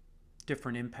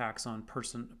different impacts on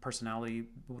personality,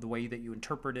 the way that you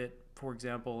interpret it, for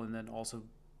example, and then also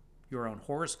your own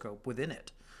horoscope within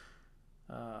it.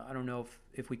 I don't know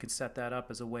if we could set that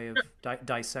up as a way of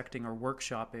dissecting or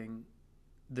workshopping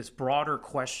this broader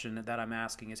question that I'm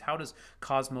asking is how does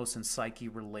cosmos and psyche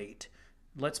relate?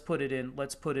 Let's put it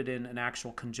in an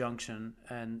actual conjunction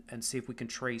and see if we can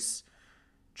trace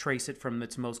it from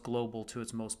its most global to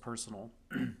its most personal.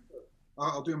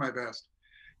 I'll do my best.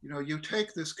 You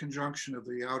take this conjunction of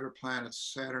the outer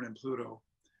planets, Saturn and Pluto.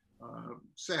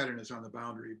 Saturn is on the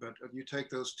boundary, but you take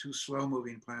those two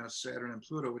slow-moving planets, Saturn and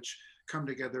Pluto, which come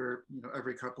together,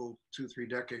 every couple, 2-3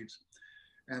 decades.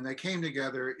 And they came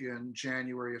together in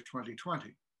January of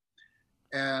 2020.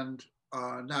 And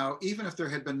now, even if there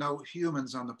had been no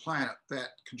humans on the planet, that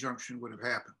conjunction would have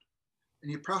happened.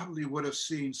 And you probably would have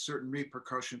seen certain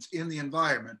repercussions in the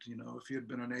environment. If you had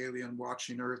been an alien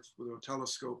watching Earth with a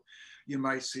telescope, you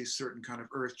might see certain kind of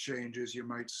Earth changes. You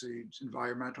might see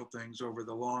environmental things over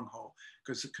the long haul,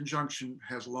 because the conjunction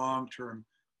has long-term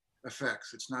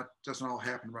effects. Doesn't all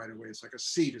happen right away. It's like a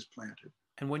seed is planted.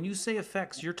 And when you say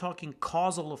effects, you're talking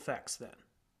causal effects then.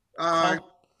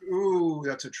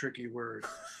 That's a tricky word.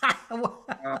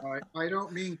 I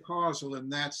don't mean causal in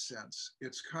that sense.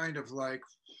 It's kind of like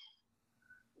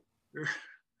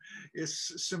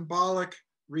it's symbolic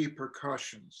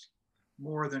repercussions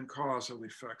more than causal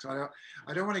effects. I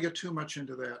don't want to get too much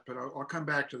into that, but I'll come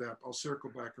back to that. I'll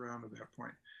circle back around to that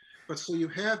point. But so you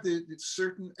have the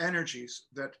certain energies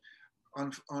that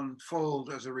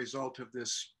unfold as a result of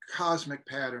this cosmic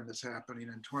pattern that's happening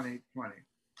in 2020.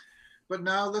 But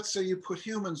now let's say you put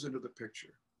humans into the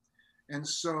picture. And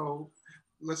so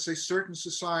let's say certain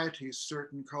societies,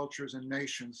 certain cultures and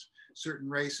nations, certain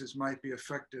races might be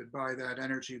affected by that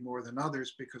energy more than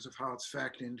others because of how it's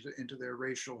factored into their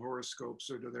racial horoscopes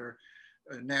or to their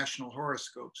national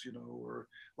horoscopes, or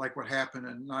like what happened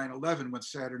in 9/11 when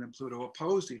Saturn and Pluto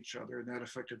opposed each other, and that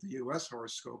affected the US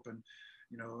horoscope and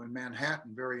in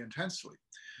Manhattan very intensely.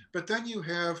 But then you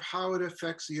have how it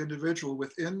affects the individual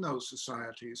within those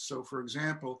societies. So for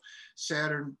example,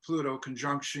 Saturn-Pluto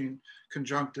conjunction in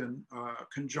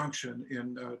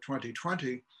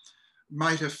 2020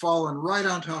 might have fallen right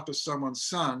on top of someone's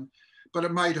sun, but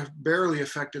it might have barely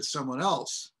affected someone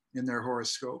else in their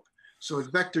horoscope. So it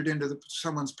vectored into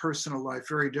someone's personal life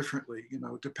very differently,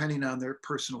 depending on their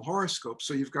personal horoscope.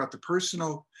 So you've got the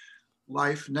personal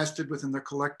life nested within the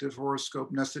collective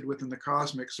horoscope, nested within the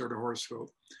cosmic sort of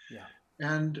horoscope. Yeah.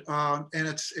 And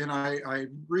I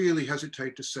really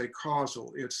hesitate to say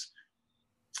causal. It's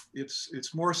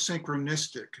more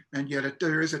synchronistic, and yet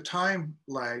there is a time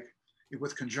lag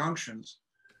with conjunctions.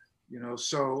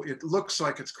 So it looks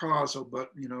like it's causal,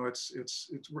 but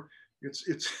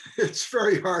it's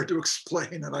very hard to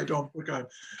explain, and I don't think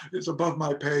it's above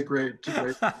my pay grade to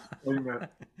explain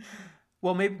that.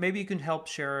 Well, maybe you can help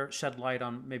shed light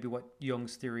on maybe what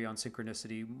Jung's theory on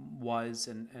synchronicity was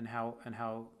and how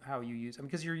you use. I mean,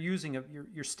 because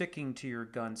you're sticking to your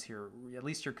guns here. At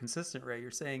least you're consistent, right?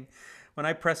 You're saying when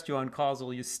I pressed you on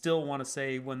causal, you still want to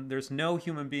say when there's no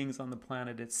human beings on the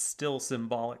planet, it's still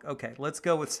symbolic. Okay, let's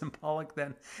go with symbolic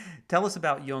then. Tell us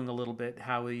about Jung a little bit,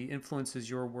 how he influences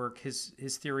your work, his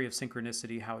theory of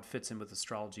synchronicity, how it fits in with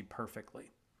astrology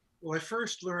perfectly. Well, I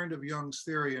first learned of Jung's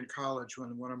theory in college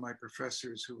when one of my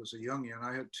professors, who was a Jungian,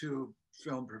 I had two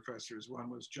film professors. One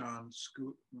was John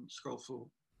Sculfel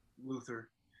Luther,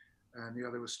 and the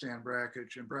other was Stan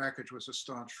Brakhage. And Brakhage was a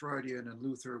staunch Freudian, and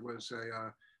Luther was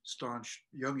a staunch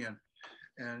Jungian.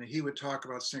 And he would talk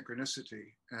about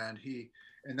synchronicity, and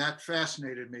that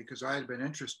fascinated me because I had been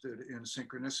interested in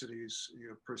synchronicities,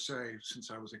 per se, since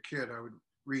I was a kid. I would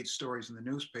read stories in the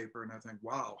newspaper, and I think,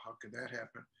 wow, how could that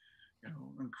happen?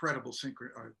 Incredible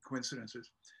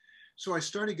coincidences. So I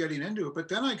started getting into it, but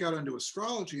then I got into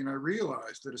astrology, and I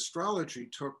realized that astrology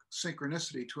took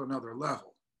synchronicity to another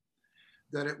level.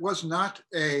 That it was not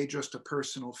just a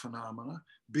personal phenomena.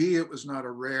 B, it was not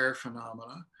a rare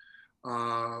phenomena.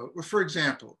 For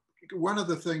example, one of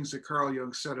the things that Carl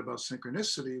Jung said about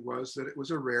synchronicity was that it was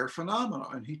a rare phenomenon,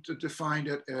 and he defined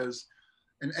it as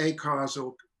an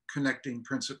acausal connecting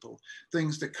principle,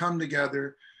 things that come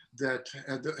together that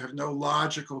have no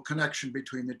logical connection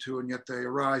between the two, and yet they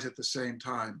arise at the same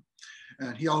time.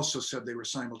 And he also said they were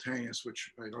simultaneous,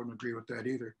 which I don't agree with that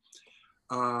either.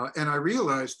 And I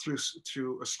realized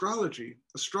through astrology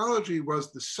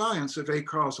was the science of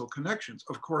acausal connections,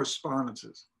 of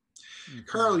correspondences. Mm-hmm.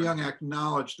 Carl Jung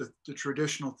acknowledged the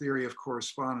traditional theory of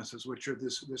correspondences, which are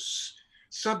this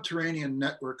subterranean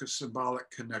network of symbolic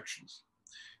connections.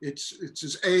 It's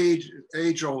as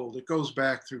age old. It goes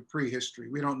back through prehistory.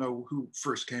 We don't know who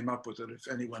first came up with it,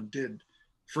 if anyone did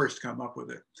first come up with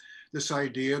it. This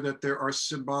idea that there are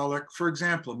symbolic, for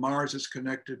example, Mars is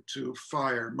connected to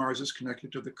fire, Mars is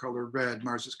connected to the color red,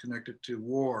 Mars is connected to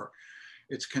war,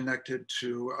 it's connected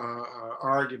to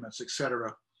arguments,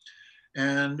 etc.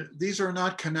 And these are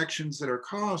not connections that are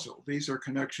causal. These are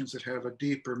connections that have a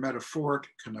deeper metaphoric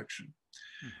connection.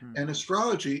 Mm-hmm. And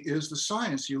astrology is the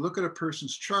science. You look at a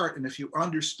person's chart, and if you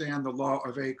understand the law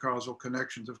of acausal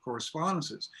connections of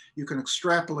correspondences, you can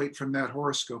extrapolate from that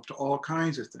horoscope to all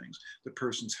kinds of things, the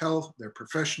person's health, their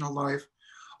professional life,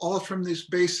 all from these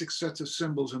basic sets of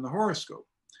symbols in the horoscope.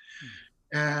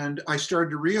 Mm-hmm. And I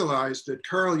started to realize that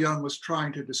Carl Jung was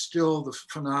trying to distill the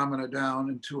phenomena down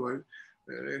into an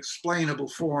explainable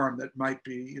form that might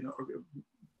be,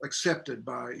 accepted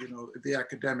by, the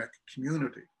academic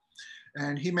community.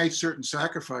 And he made certain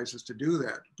sacrifices to do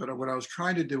that. But what I was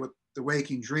trying to do with The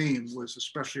Waking Dream was,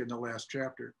 especially in the last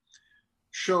chapter,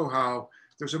 show how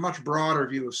there's a much broader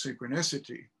view of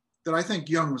synchronicity that I think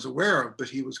Jung was aware of, but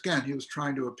he was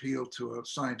trying to appeal to a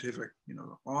scientific,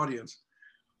 audience,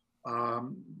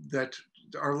 that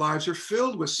our lives are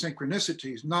filled with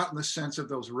synchronicities, not in the sense of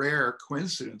those rare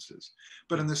coincidences,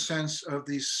 but in the sense of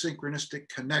these synchronistic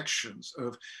connections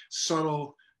of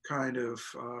subtle kind of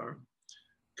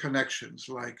connections,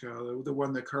 like the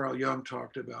one that Carl Jung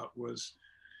talked about was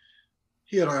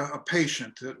he had a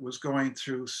patient that was going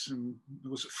through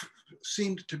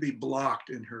seemed to be blocked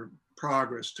in her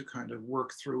progress to kind of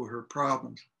work through her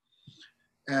problems.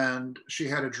 And she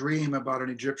had a dream about an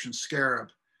Egyptian scarab.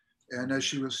 And as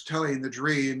she was telling the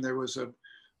dream, there was a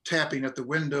tapping at the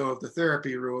window of the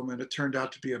therapy room, and it turned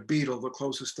out to be a beetle, the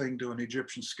closest thing to an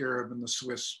Egyptian scarab in the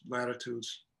Swiss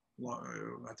latitudes.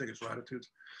 I think it's latitudes.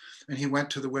 And he went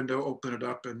to the window, opened it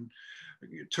up, and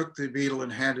took the beetle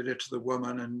and handed it to the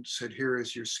woman and said, "Here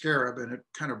is your scarab." And it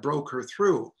kind of broke her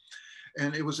through.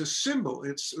 And it was a symbol.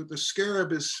 The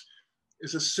scarab is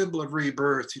a symbol of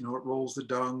rebirth. It rolls the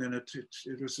dung, and it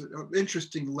was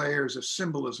interesting layers of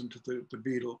symbolism to the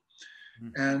beetle.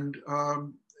 Mm-hmm.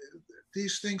 And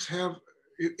these things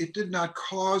it did not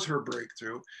cause her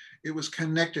breakthrough. It was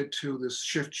connected to this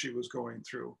shift she was going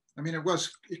through. I mean,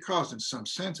 it caused in some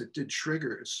sense, it did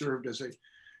trigger, it served as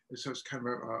kind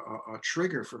of a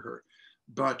trigger for her.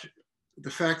 But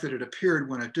the fact that it appeared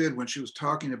when it did, when she was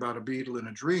talking about a beetle in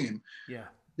a dream,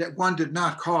 that one did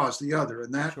not cause the other.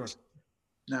 And that,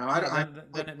 now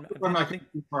I'm not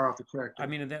too far off the track. I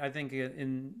mean, I think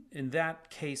in that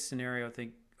case scenario, I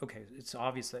think, okay, it's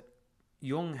obvious that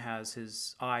Jung has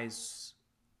his eyes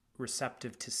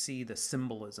receptive to see the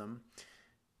symbolism,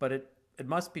 but it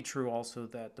must be true also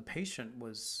that the patient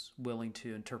was willing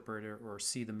to interpret it or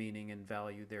see the meaning and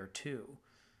value there too.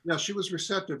 Yeah, she was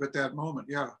receptive at that moment.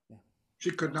 Yeah.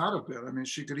 She could not have been. I mean,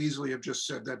 she could easily have just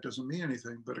said that doesn't mean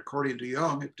anything, but according to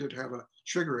Jung, it did have a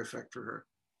trigger effect for her.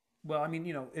 Well, I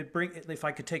mean, if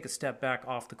I could take a step back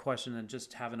off the question and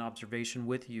just have an observation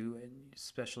with you, and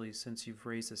especially since you've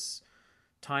raised this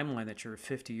timeline that you're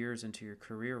 50 years into your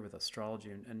career with astrology,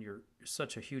 and you're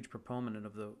such a huge proponent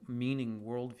of the meaning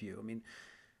worldview. I mean,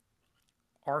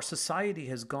 our society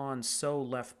has gone so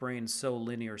left brain, so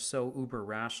linear, so uber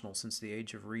rational since the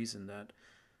age of reason that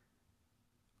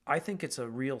I think it's a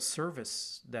real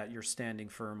service that you're standing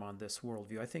firm on this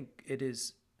worldview. I think it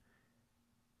is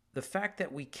the fact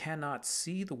that we cannot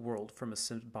see the world from a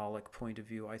symbolic point of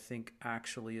view, I think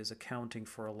actually is accounting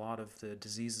for a lot of the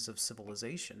diseases of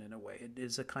civilization in a way. It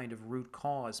is a kind of root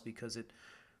cause because it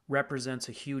represents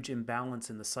a huge imbalance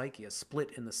in the psyche, a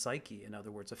split in the psyche, in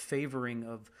other words, a favoring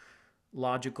of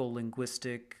logical,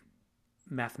 linguistic,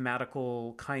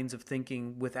 mathematical kinds of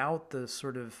thinking without the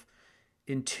sort of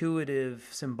intuitive,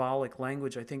 symbolic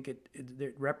language. I think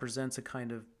it represents a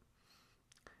kind of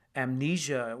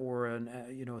amnesia or an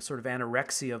a sort of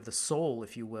anorexia of the soul,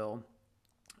 if you will.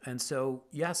 And so,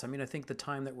 yes, I mean, I think the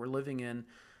time that we're living in,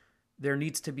 there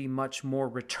needs to be much more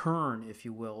return, if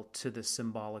you will, to this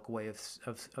symbolic way of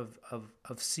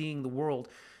seeing the world,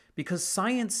 because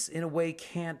science, in a way,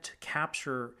 can't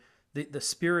capture the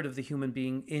spirit of the human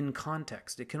being in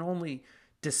context. It can only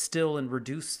distill and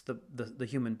reduce the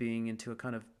human being into a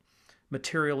kind of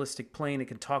materialistic plane. It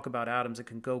can talk about atoms, it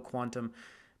can go quantum,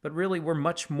 but really we're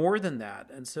much more than that.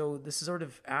 And so this sort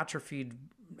of atrophied,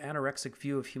 anorexic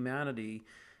view of humanity,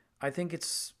 I think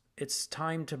it's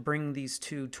time to bring these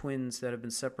two twins that have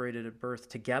been separated at birth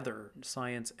together,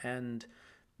 science and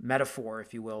metaphor,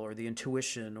 if you will, or the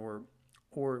intuition, or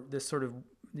this sort of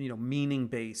meaning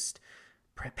based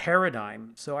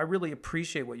paradigm. So I really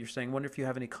appreciate what you're saying. I wonder if you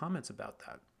have any comments about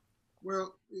that.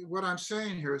 Well, what I'm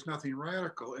saying here is nothing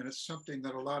radical, and it's something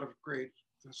that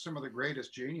some of the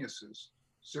greatest geniuses,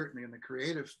 certainly in the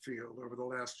creative field over the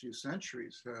last few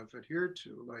centuries, have adhered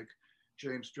to, like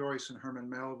James Joyce and Herman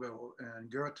Melville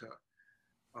and Goethe.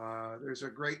 There's a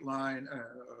great line, I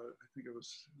think it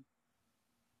was,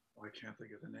 I can't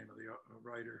think of the name of the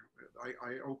writer.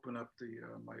 I open up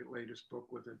my latest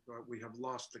book with it, We Have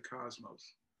Lost the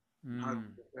Cosmos. How to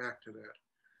get back to that.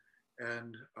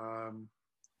 And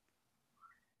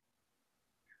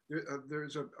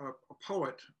there's a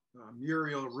poet,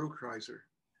 Muriel Rukeyser,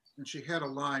 and she had a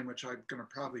line which I'm going to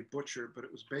probably butcher, but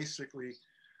it was basically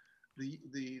the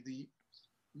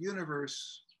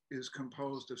universe is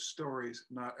composed of stories,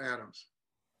 not atoms.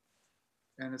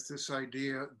 And it's this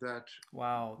idea that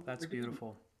wow, that's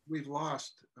beautiful. We've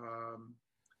lost an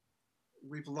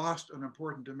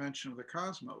important dimension of the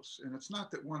cosmos, and it's not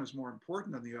that one is more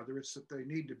important than the other; it's that they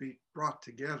need to be brought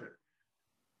together.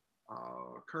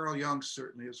 Carl Jung,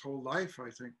 certainly, his whole life, I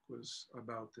think, was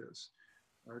about this.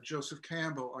 Joseph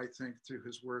Campbell, I think, through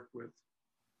his work with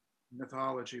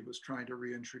mythology, was trying to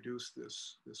reintroduce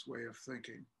this way of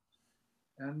thinking.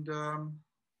 And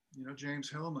James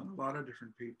Hillman, a lot of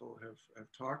different people have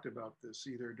talked about this,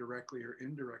 either directly or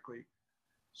indirectly.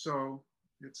 So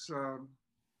it's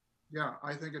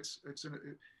I think it's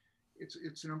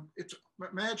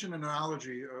imagine an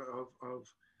analogy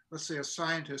of let's say a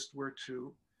scientist were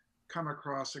to come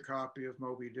across a copy of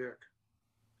Moby Dick,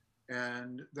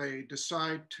 and they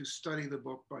decide to study the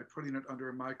book by putting it under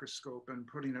a microscope and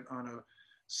putting it on a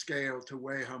scale to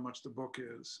weigh how much the book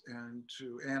is and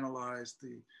to analyze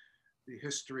the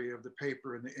history of the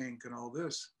paper and the ink and all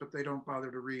this, but they don't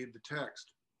bother to read the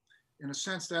text. In a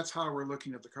sense, that's how we're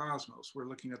looking at the cosmos. We're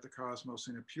looking at the cosmos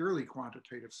in a purely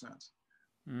quantitative sense.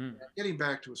 Getting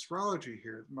back to astrology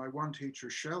here, my one teacher,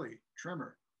 Shelley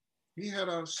Trimmer, he had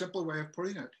a simple way of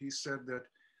putting it. He said that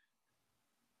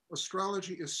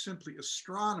astrology is simply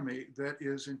astronomy that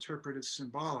is interpreted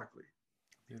symbolically.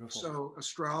 Beautiful. So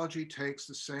astrology takes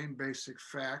the same basic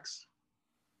facts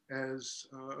as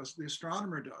the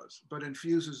astronomer does, but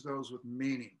infuses those with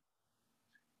meaning.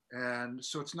 And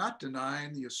so it's not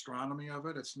denying the astronomy of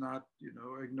it. It's not,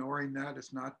 ignoring that.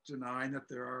 It's not denying that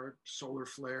there are solar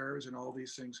flares and all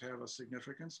these things have a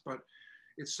significance, but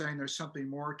it's saying there's something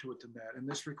more to it than that. And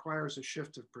this requires a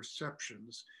shift of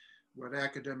perceptions, what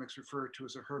academics refer to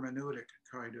as a hermeneutic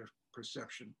kind of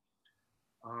perception,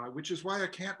 which is why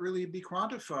it can't really be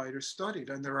quantified or studied.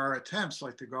 And there are attempts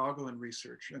like the Gauguin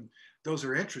research, and those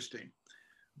are interesting.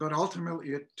 But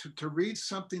ultimately, to read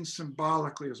something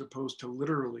symbolically as opposed to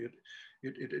literally,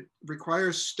 it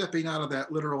requires stepping out of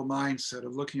that literal mindset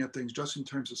of looking at things just in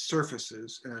terms of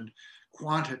surfaces and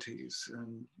quantities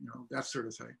and that sort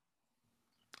of thing.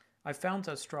 I found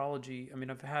astrology, I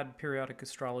mean, I've had periodic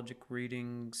astrologic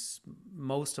readings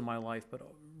most of my life, but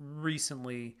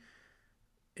recently,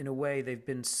 in a way, they've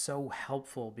been so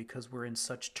helpful because we're in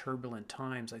such turbulent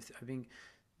times. I think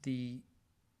the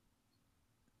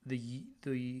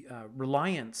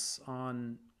reliance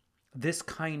on this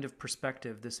kind of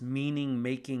perspective, this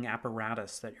meaning-making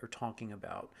apparatus that you're talking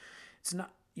about,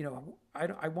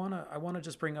 I want to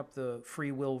just bring up the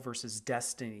free will versus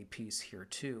destiny piece here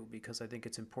too, because I think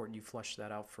it's important you flesh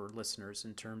that out for listeners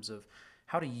in terms of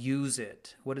how to use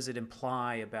it. What does it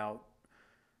imply about,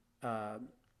 uh,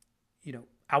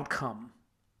 outcome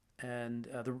and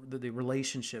the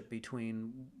relationship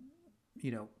between,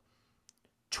 you know,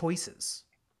 choices.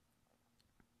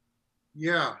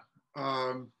 Yeah.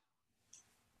 Um,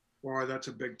 Boy, that's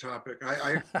a big topic.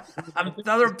 I I'm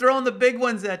think throwing the big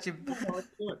ones at you. no, no, it's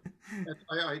good. And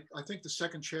I think the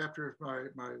second chapter of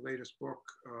my latest book,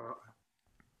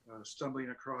 Stumbling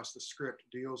Across the Script,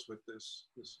 deals with this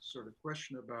sort of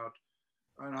question about,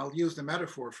 and I'll use the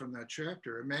metaphor from that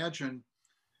chapter. Imagine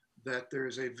that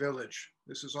there's a village.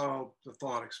 This is all the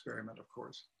thought experiment, of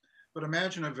course. But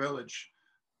imagine a village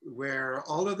where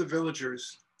all of the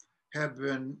villagers have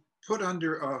been put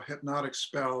under a hypnotic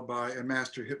spell by a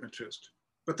master hypnotist,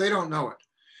 but they don't know it.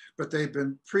 But they've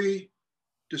been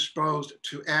predisposed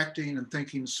to acting and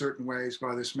thinking certain ways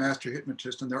by this master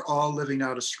hypnotist, and they're all living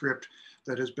out a script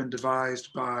that has been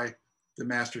devised by the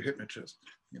master hypnotist,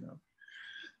 you know.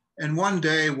 And one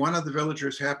day, one of the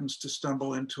villagers happens to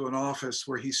stumble into an office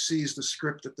where he sees the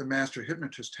script that the master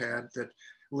hypnotist had that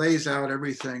lays out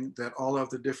everything that all of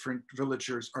the different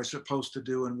villagers are supposed to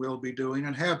do and will be doing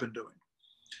and have been doing.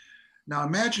 Now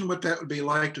imagine what that would be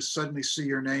like to suddenly see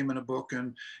your name in a book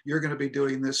and you're going to be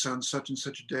doing this on such and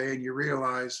such a day, and you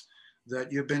realize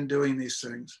that you've been doing these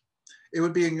things. It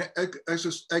would be an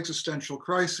existential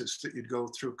crisis that you'd go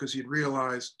through, because you'd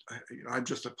realize, I'm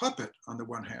just a puppet on the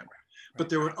one hand. But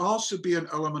there would also be an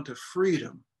element of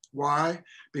freedom. Why?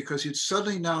 Because you'd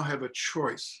suddenly now have a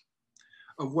choice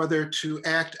of whether to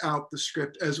act out the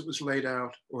script as it was laid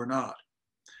out or not.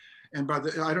 And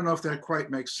I don't know if that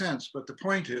quite makes sense, but the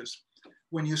point is,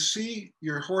 when you see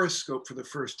your horoscope for the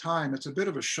first time, it's a bit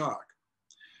of a shock,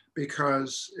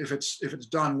 because if it's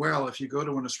done well, if you go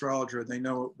to an astrologer and they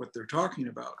know what they're talking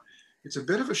about, it's a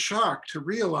bit of a shock to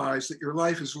realize that your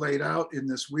life is laid out in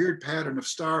this weird pattern of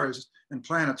stars and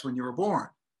planets when you were born.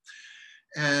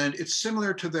 And it's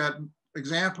similar to that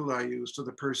example I used of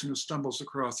the person who stumbles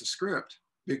across the script,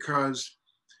 because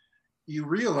you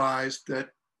realize that,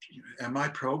 am I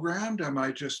programmed?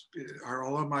 Are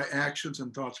all of my actions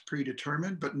and thoughts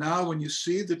predetermined? But now when you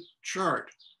see the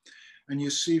chart and you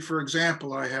see, for example,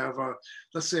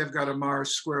 let's say I've got a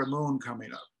Mars square moon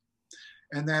coming up.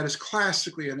 And that is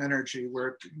classically an energy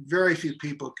where very few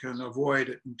people can avoid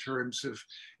it, in terms of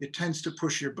it tends to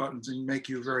push your buttons and make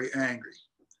you very angry.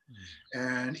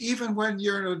 And even when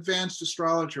you're an advanced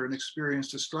astrologer, an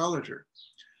experienced astrologer,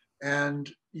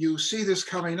 and you see this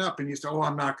coming up and you say, oh,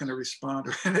 I'm not going to respond.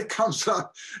 And it comes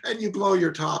up and you blow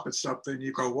your top at something.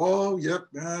 You go, whoa, yep,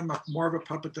 I'm more of a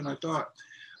puppet than I thought.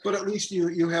 But at least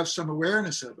you have some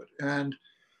awareness of it. And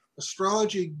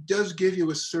astrology does give you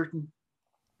a certain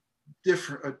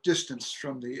distance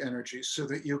from the energy, so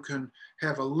that you can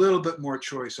have a little bit more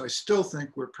choice. I still think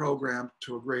we're programmed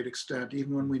to a great extent,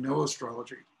 even when we know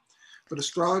astrology. But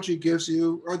astrology gives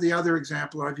you, or the other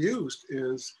example I've used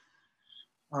is,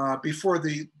 before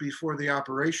the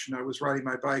operation, I was riding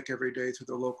my bike every day through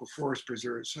the local forest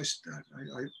preserves.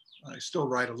 I still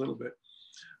ride a little bit,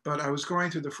 but I was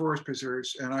going through the forest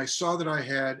preserves and I saw that I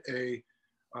had a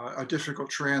difficult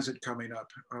transit coming up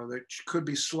that could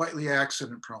be slightly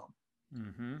accident prone.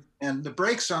 Mm-hmm. And the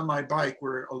brakes on my bike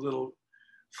were a little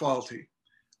faulty.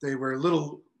 They were a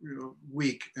little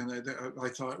weak, and I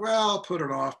thought, well, I'll put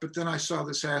it off. But then I saw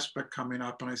this aspect coming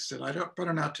up and I said,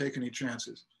 better not take any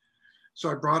chances. So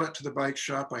I brought it to the bike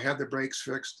shop. I had the brakes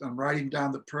fixed. I'm riding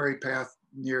down the prairie path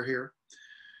near here.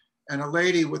 And a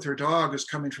lady with her dog is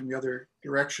coming from the other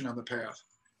direction on the path.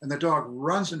 And the dog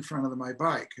runs in front of my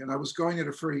bike. And I was going at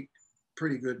a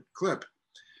pretty good clip.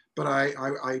 But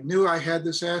I knew I had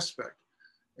this aspect.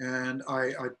 And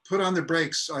I put on the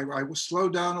brakes. I was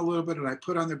slowed down a little bit, and I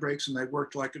put on the brakes, and they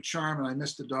worked like a charm. And I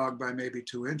missed the dog by maybe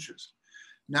 2 inches.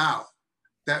 Now,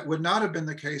 that would not have been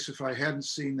the case if I hadn't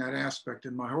seen that aspect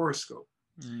in my horoscope,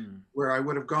 where I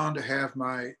would have gone to have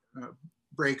my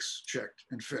brakes checked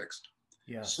and fixed.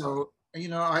 Yeah. So,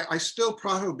 I still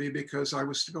probably, because I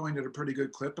was going at a pretty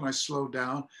good clip and I slowed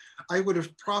down, I would have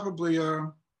probably,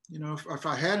 if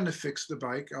I hadn't fixed the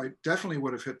bike, I definitely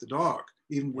would have hit the dog,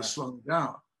 even with slowing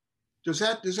down. Does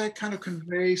that kind of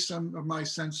convey some of my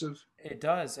sense of? It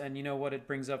does. And what it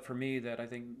brings up for me, that I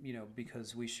think,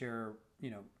 because we share,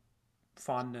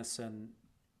 fondness, and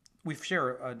we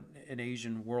share an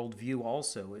Asian worldview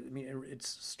also. I mean, it's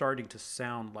starting to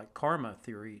sound like karma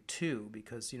theory too,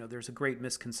 because, there's a great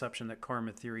misconception that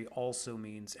karma theory also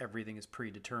means everything is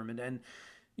predetermined. And,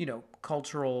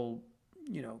 cultural,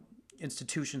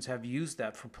 institutions have used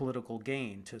that for political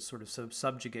gain to sort of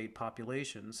subjugate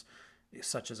populations,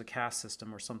 such as a caste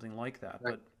system or something like that.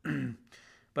 Right. But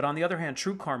but on the other hand,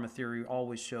 true karma theory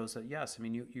always shows that yes, I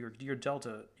mean you're dealt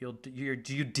a you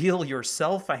deal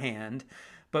yourself a hand,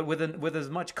 but with as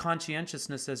much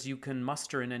conscientiousness as you can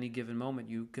muster in any given moment,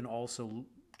 you can also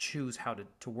choose how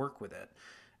to work with it.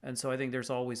 And so I think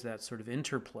there's always that sort of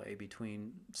interplay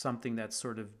between something that's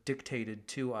sort of dictated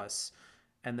to us,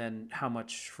 and then how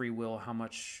much free will, how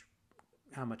much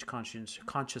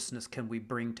consciousness can we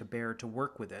bring to bear to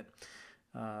work with it.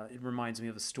 It reminds me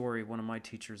of a story of one of my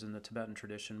teachers in the Tibetan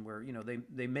tradition, where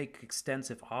they make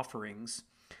extensive offerings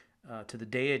to the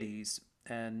deities,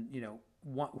 and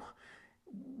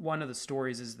one of the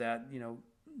stories is that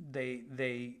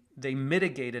they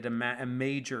mitigated a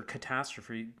major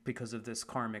catastrophe because of this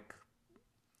karmic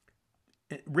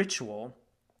ritual,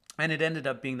 and it ended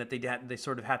up being that they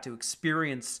sort of had to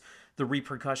experience the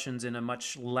repercussions in a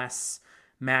much less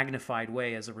magnified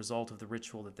way as a result of the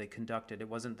ritual that they conducted. It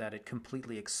wasn't that it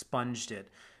completely expunged it,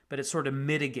 but it sort of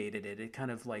mitigated it. It kind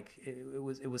of like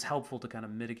it was helpful to kind of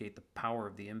mitigate the power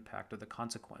of the impact or the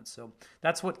consequence. So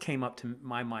that's what came up to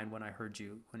my mind when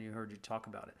you heard you talk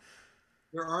about it.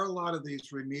 There are a lot of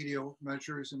these remedial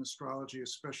measures in astrology,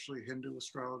 especially Hindu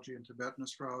astrology and Tibetan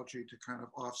astrology, to kind of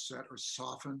offset or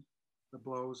soften the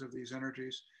blows of these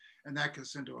energies. And that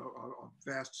gets into a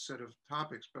vast set of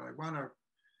topics. But I want to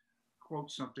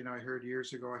quote something I heard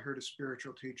years ago. I heard a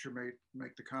spiritual teacher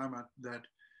make the comment that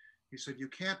he said, you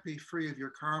can't be free of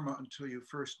your karma until you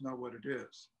first know what it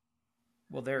is.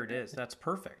 Well, there it is. That's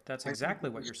perfect. That's exactly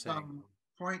what you're saying. Some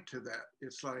point to that.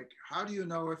 It's like, how do you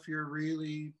know if you're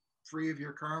really free of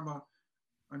your karma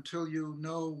until you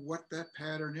know what that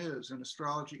pattern is? And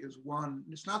astrology is one.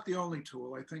 It's not the only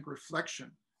tool. I think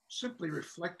reflection, simply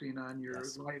reflecting on your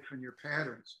life and your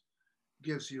patterns,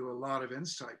 gives you a lot of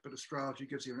insight, but astrology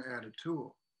gives you an added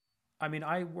tool. I mean,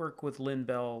 I work with Lynn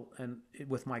Bell and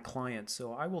with my clients,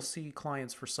 so I will see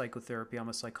clients for psychotherapy. I'm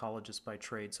a psychologist by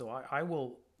trade, so I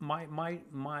will my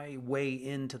way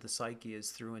into the psyche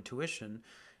is through intuition,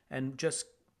 and just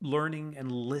learning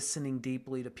and listening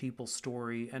deeply to people's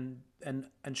story, and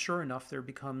sure enough, there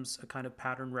becomes a kind of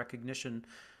pattern recognition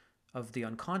of the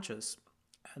unconscious,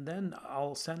 and then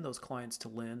I'll send those clients to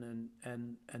Lynn,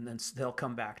 and then they'll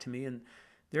come back to me, and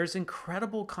there's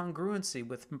incredible congruency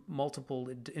with multiple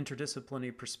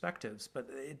interdisciplinary perspectives, but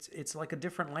it's like a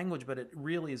different language, but it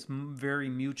really is very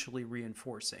mutually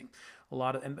reinforcing.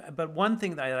 But one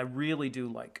thing that I really do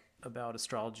like about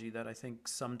astrology that I think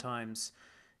sometimes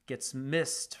gets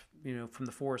missed, from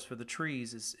the forest for the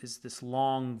trees, is this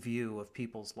long view of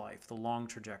people's life, the long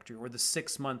trajectory, or the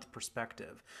 6-month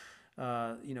perspective.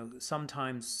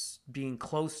 Sometimes being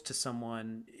close to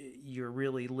someone, you're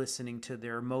really listening to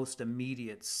their most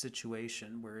immediate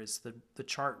situation, whereas the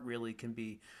chart really can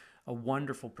be a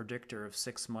wonderful predictor of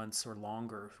 6 months or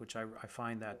longer, which I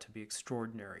find that to be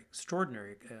extraordinary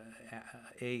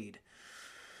aid.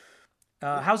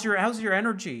 How's your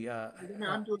energy?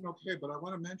 I'm doing okay, but I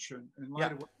want to mention, in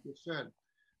light of what you said,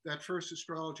 that first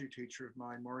astrology teacher of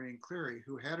mine, Maureen Cleary,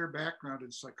 who had her background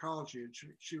in psychology, and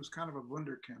she was kind of a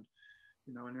wunderkind,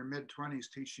 in her mid-20s,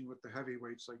 teaching with the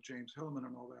heavyweights like James Hillman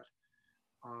and all that.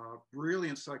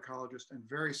 Brilliant psychologist and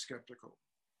very skeptical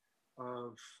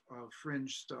of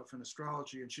fringe stuff in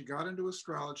astrology. And she got into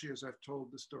astrology, as I've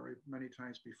told the story many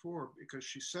times before, because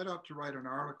she set out to write an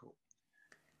article,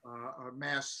 a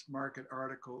mass market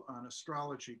article on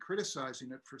astrology,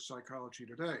 criticizing it for Psychology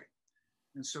Today.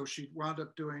 And so she wound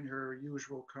up doing her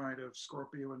usual kind of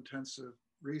Scorpio intensive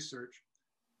research.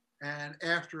 And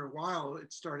after a while,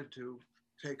 it started to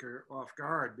take her off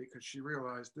guard because she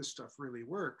realized this stuff really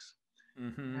works.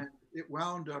 Mm-hmm. And it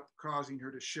wound up causing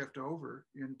her to shift over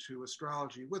into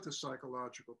astrology with a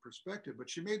psychological perspective. But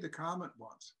she made the comment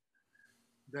once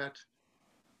that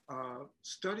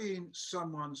studying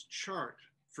someone's chart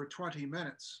for 20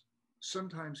 minutes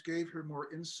sometimes gave her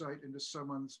more insight into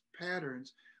someone's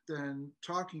patterns than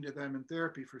talking to them in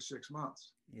therapy for 6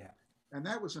 months. Yeah. And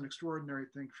that was an extraordinary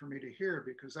thing for me to hear,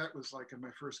 because that was like in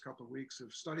my first couple of weeks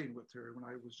of studying with her when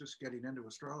I was just getting into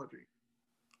astrology.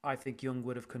 I think Jung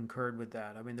would have concurred with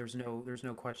that. I mean, there's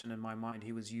no question in my mind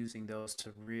he was using those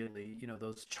to really,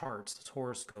 those charts, those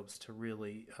horoscopes, to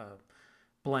really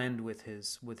blend with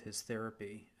his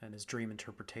therapy and his dream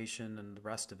interpretation and the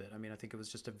rest of it. I mean, I think it was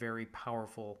just a very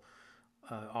powerful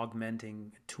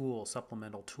augmenting tool,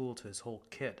 supplemental tool to his whole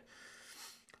kit.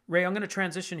 Ray, I'm going to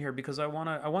transition here because I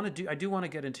do want to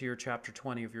get into your chapter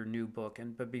 20 of your new book,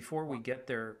 but before we get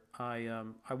there, I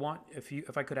want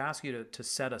if I could ask you to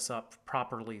set us up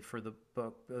properly for the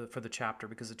book, for the chapter,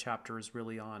 because the chapter is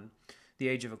really on the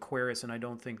age of Aquarius, and I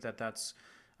don't think that that's.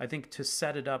 I think to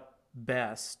set it up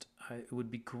best, it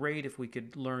would be great if we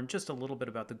could learn just a little bit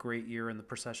about the great year and the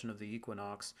precession of the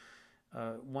equinox.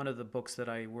 One of the books that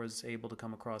I was able to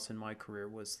come across in my career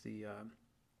was the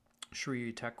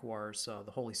Sri Tekwar's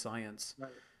The Holy Science.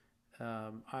 Right.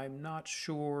 I'm not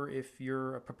sure if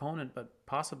you're a proponent, but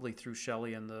possibly through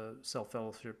Shelley and the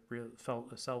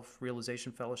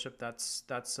self-realization fellowship,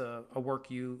 that's a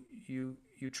work you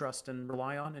trust and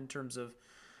rely on in terms of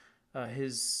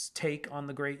his take on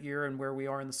the great year and where we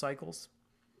are in the cycles.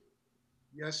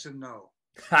 Yes and no.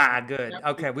 Good.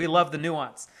 Okay, we love the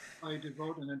nuance. I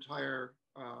devote an entire,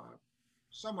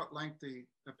 somewhat lengthy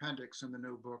appendix in the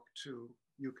new book to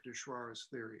Yukteswara's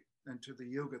theory and to the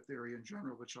Yuga theory in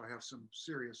general, which I have some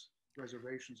serious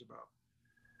reservations about.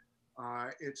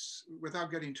 It's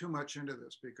without getting too much into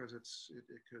this because it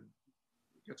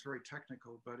gets very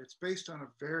technical, but it's based on a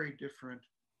very different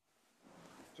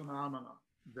phenomena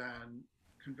than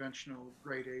conventional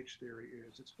great age theory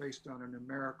is. It's based on a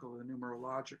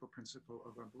numerological principle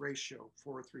of a ratio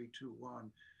 4, 3, 2,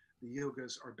 1. The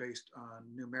yugas are based on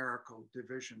numerical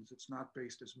divisions. It's not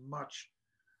based as much,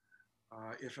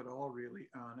 if at all really,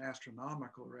 on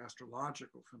astronomical or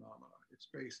astrological phenomena. It's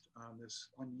based on this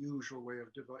unusual way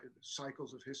of dividing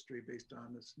cycles of history based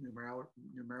on this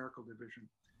numerical division,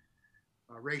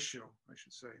 ratio, I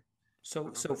should say.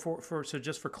 So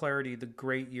just for clarity, the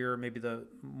great year, maybe the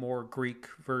more Greek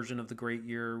version of the great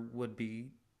year, would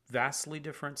be vastly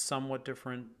different, somewhat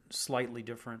different, slightly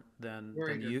different than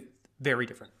you. Very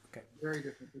different. Okay. Very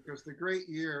different, because the great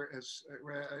year, as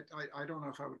I don't know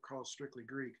if I would call it strictly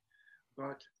Greek,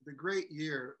 but the great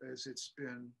year, as it's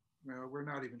been, well, we're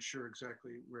not even sure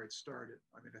exactly where it started.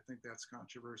 I mean, I think that's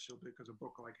controversial because a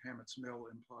book like Hammett's Mill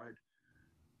implied.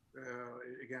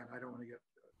 Again, I don't want to get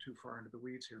too far into the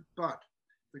weeds here, but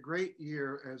the great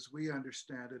year, as we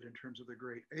understand it in terms of the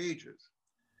great ages,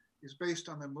 is based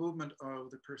on the movement of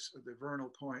the vernal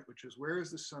point, which is where is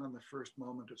the sun in the first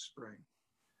moment of spring.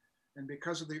 And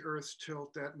because of the Earth's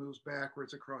tilt, that moves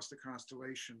backwards across the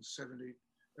constellations,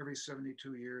 every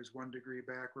 72 years, 1 degree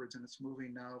backwards, and it's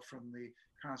moving now from the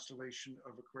constellation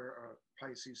of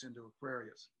Pisces into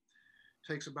Aquarius. It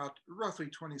takes about roughly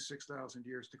 26,000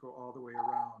 years to go all the way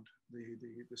around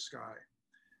the sky.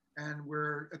 And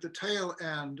we're at the tail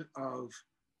end of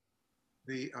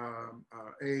the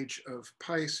age of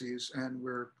Pisces, and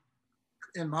we're,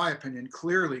 in my opinion,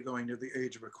 clearly going to the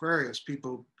age of Aquarius.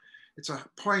 It's a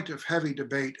point of heavy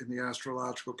debate in the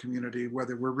astrological community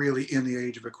whether we're really in the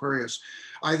age of Aquarius.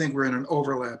 I think we're in an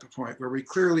overlap point where we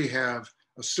clearly have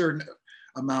a certain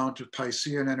amount of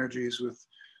Piscean energies with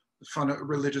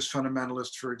religious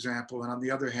fundamentalists, for example, and on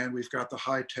the other hand, we've got the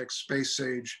high-tech space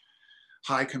age,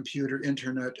 high computer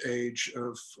internet age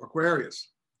of Aquarius,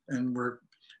 and we're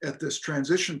at this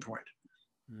transition point.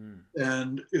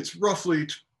 And it's roughly,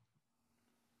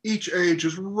 each age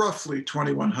is roughly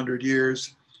 2,100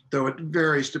 years, though it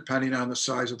varies depending on the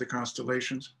size of the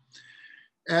constellations.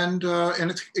 And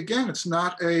it's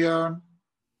not a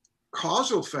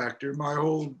causal factor. My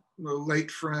old late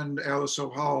friend Alice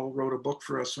O'Hall wrote a book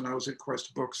for us when I was at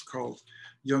Quest Books called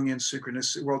Jungian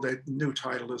Synchronicity. Well, the new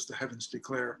title is The Heavens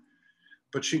Declare.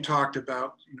 But she talked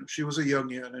about, she was a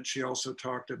Jungian, and she also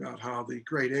talked about how the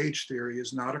great age theory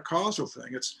is not a causal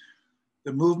thing. It's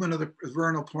the movement of the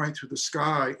vernal point through the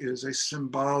sky is a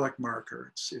symbolic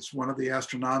marker. It's one of the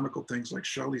astronomical things, like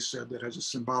Shelley said, that has a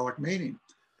symbolic meaning.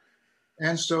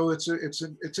 And so it's a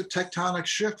tectonic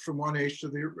shift from one age to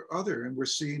the other. And we're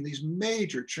seeing these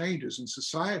major changes in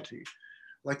society.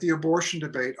 Like the abortion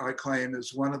debate, I claim,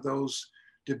 is one of those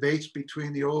debates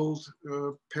between the old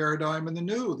paradigm and the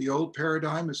new. The old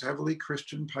paradigm is heavily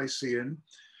Christian Piscean,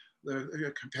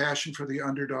 the compassion for the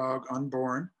underdog,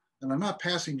 unborn. And I'm not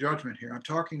passing judgment here. I'm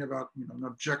talking about an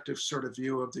objective sort of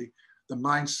view of the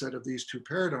mindset of these two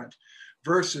paradigms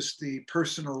versus the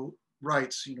personal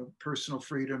rights, personal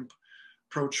freedom,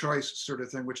 pro-choice sort of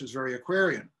thing, which is very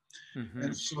Aquarian. Mm-hmm.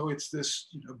 And so it's this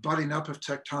butting up of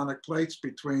tectonic plates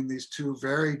between these two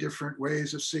very different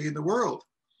ways of seeing the world.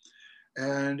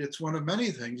 And it's one of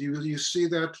many things. You see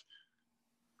that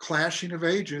clashing of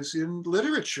ages in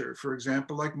literature, for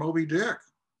example, like Moby Dick,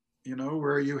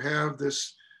 where you have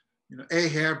this,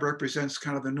 Ahab represents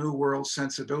kind of the new world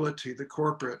sensibility, the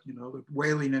corporate, the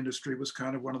whaling industry was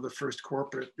kind of one of the first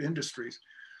corporate industries.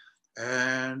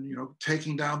 And,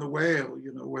 taking down the whale,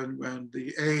 when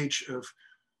the age of,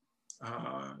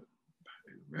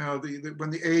 when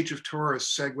the age of Taurus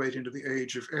segued into the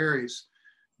age of Aries,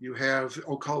 you have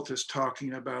occultists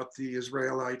talking about the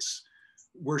Israelites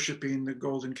worshiping the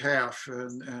golden calf,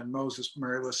 and Moses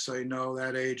Marilys say, no,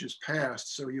 that age is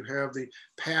past. So you have the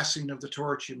passing of the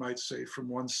torch, you might say, from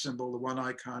one symbol, the one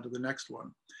icon to the next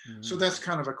one. So that's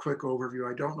kind of a quick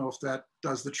overview. I don't know if that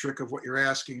does the trick of what you're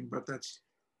asking, but that's...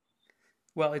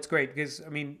 Well, it's great because I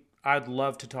mean, I'd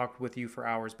love to talk with you for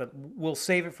hours, but we'll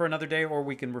save it for another day, or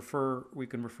we can refer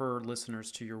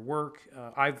listeners to your work.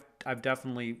 I've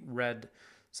definitely read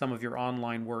some of your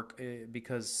online work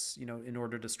because in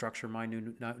order to structure my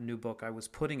new book, I was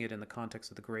putting it in the context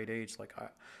of the Great Age. Like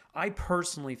I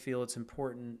personally feel it's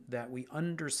important that we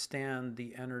understand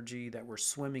the energy that we're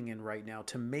swimming in right now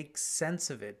to make sense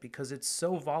of it because it's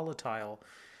so volatile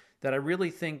that I really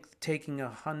think taking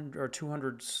 100 or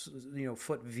 200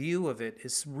 foot view of it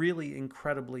is really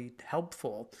incredibly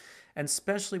helpful, and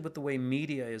especially with the way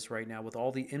media is right now, with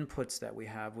all the inputs that we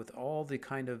have, with all the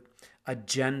kind of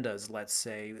agendas, let's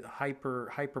say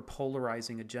hyper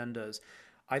polarizing agendas.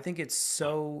 I think it's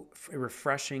so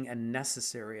refreshing and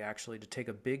necessary actually to take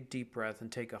a big deep breath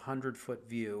and take 100-foot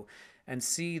view and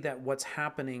see that what's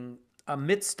happening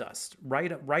amidst us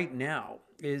right now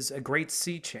is a great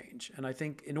sea change. And I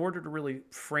think in order to really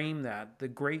frame that, the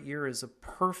great year is a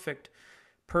perfect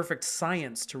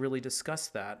science to really discuss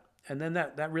that. And then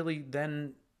that really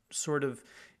then sort of,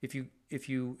 if you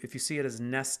see it as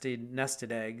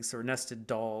nested eggs or nested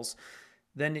dolls,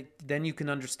 then you can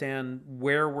understand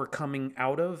where we're coming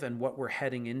out of and what we're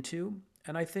heading into.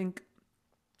 And I think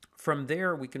from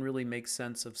there we can really make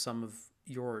sense of some of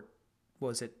your,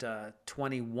 was it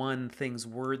 21 things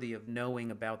worthy of knowing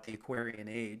about the Aquarian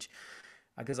Age?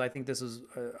 Because I think this is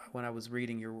when I was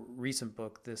reading your recent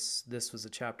book, this was a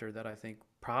chapter that I think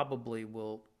probably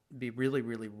will be really,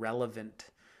 really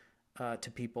relevant to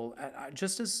people.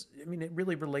 Just as, I mean, it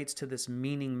really relates to this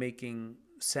meaning-making,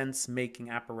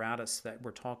 sense-making apparatus that we're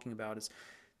talking about. Is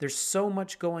there's so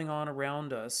much going on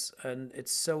around us, and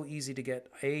it's so easy to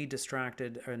get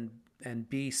distracted and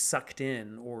B, sucked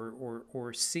in,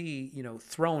 or C,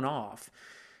 thrown off.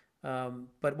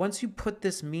 But once you put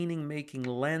this meaning-making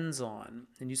lens on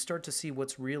and you start to see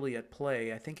what's really at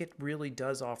play, I think it really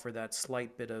does offer that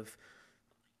slight bit of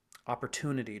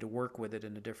opportunity to work with it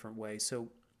in a different way. So,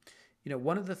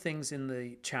 one of the things in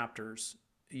the chapters,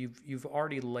 you've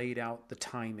already laid out the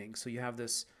timing. So you have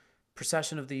this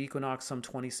precession of the equinox, some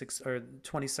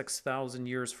 26,000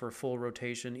 years for a full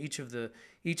rotation. Each of the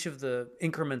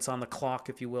increments on the clock,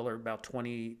 if you will, are about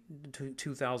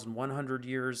 2,100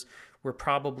 years. We're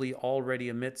probably already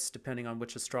amidst, depending on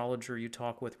which astrologer you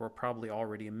talk with, we're probably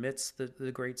already amidst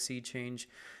the great sea change.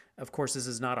 Of course, this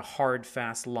is not a hard,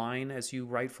 fast line, as you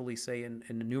rightfully say in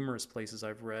numerous places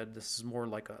I've read. This is more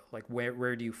like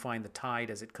where do you find the tide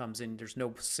as it comes in? There's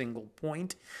no single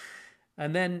point.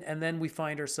 And then we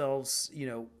find ourselves,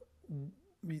 a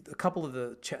couple of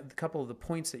the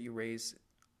points that you raise,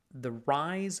 the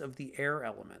rise of the air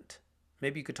element.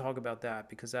 Maybe you could talk about that,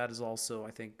 because that is also,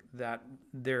 I think, that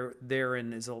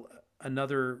therein is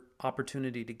another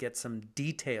opportunity to get some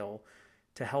detail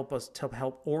to help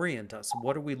orient us.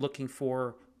 What are we looking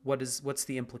for? What's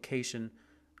the implication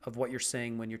of what you're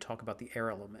saying when you talk about the air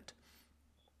element?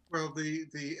 Well,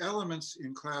 the elements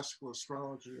in classical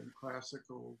astrology and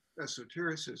classical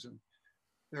esotericism,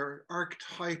 they're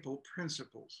archetypal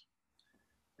principles,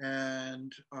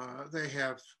 and they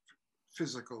have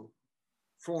physical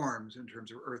forms in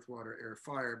terms of earth, water, air,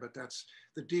 fire, but that's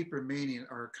the deeper meaning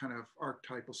are kind of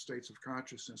archetypal states of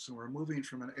consciousness. And we're moving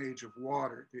from an age of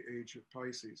water, the age of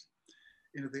Pisces,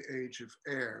 into the age of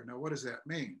air. Now, what does that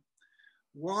mean?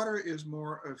 Water is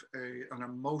more of an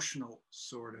emotional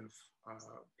sort of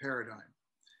paradigm.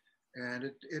 And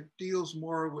it deals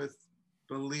more with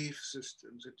belief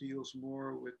systems. It deals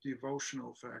more with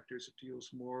devotional factors. It deals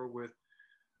more with,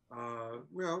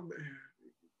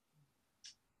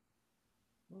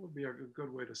 what would be a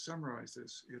good way to summarize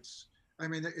this? It's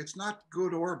not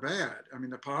good or bad. I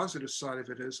mean, the positive side of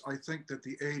it is, I think that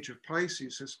the age of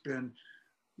Pisces has been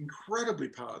incredibly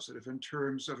positive in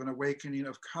terms of an awakening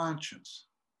of conscience,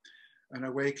 an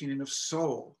awakening of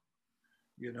soul.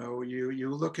 You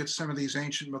look at some of these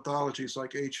ancient mythologies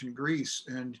like ancient Greece,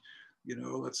 and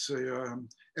let's say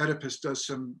Oedipus does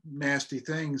some nasty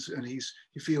things, and he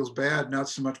feels bad, not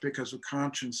so much because of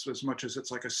conscience as much as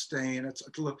it's like a stain. It's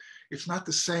not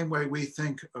the same way we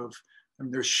think of. I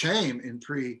mean, there's shame in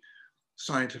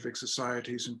pre-scientific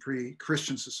societies and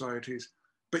pre-Christian societies,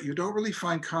 but you don't really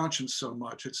find conscience so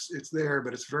much. It's there,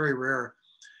 but it's very rare.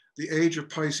 The age of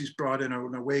Pisces brought in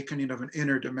an awakening of an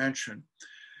inner dimension.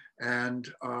 And,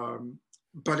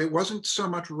 but it wasn't so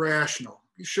much rational.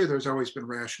 Sure, there's always been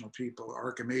rational people,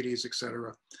 Archimedes,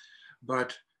 etc.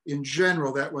 But in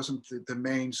general, that wasn't the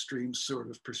mainstream sort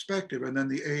of perspective. And then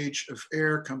the age of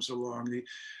air comes along,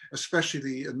 especially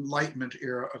the Enlightenment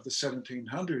era of the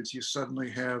 1700s. You suddenly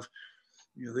have,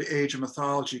 the age of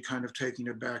mythology kind of taking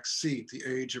a back seat, the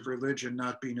age of religion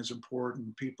not being as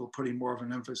important, people putting more of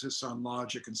an emphasis on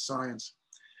logic and science.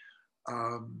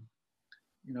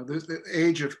 The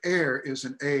age of air is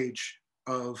an age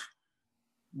of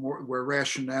more where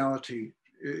rationality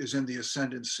is in the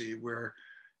ascendancy, where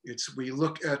we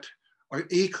look at an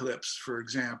eclipse, for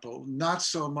example, not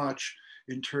so much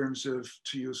in terms of,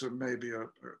 to use maybe a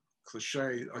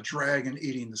cliche, a dragon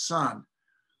eating the sun,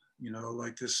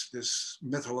 like this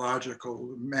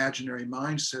mythological imaginary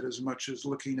mindset, as much as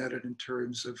looking at it in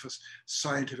terms of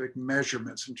scientific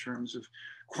measurements, in terms of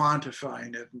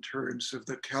quantifying it, in terms of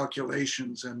the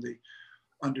calculations and the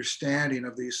understanding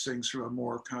of these things from a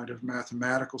more kind of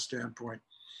mathematical standpoint.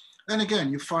 And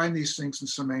again, you find these things in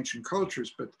some ancient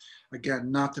cultures, but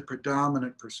again, not the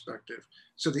predominant perspective.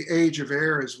 So the age of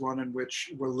air is one in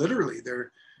which we're literally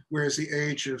there, whereas the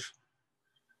age of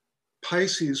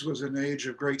Pisces was an age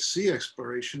of great sea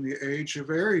exploration. The age of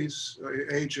Aries,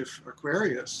 age of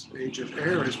Aquarius, age of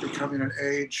air is becoming an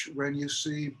age when you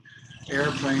see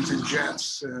airplanes and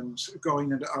jets and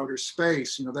going into outer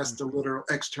space. That's the literal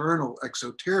external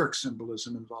exoteric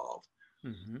symbolism involved.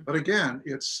 Mm-hmm. But again,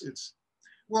 it's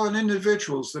in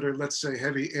individuals that are, let's say,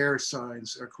 heavy air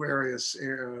signs, Aquarius,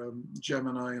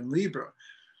 Gemini, and Libra,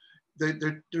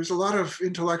 there's a lot of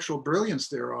intellectual brilliance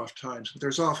there oftentimes, but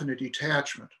there's often a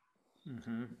detachment.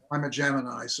 Mm-hmm. I'm a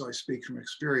Gemini, so I speak from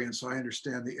experience. I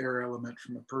understand the air element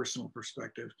from a personal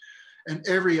perspective. And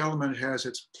every element has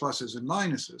its pluses and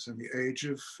minuses. And the age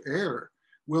of air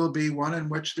will be one in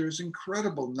which there's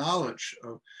incredible knowledge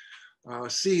of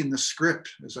seeing the script,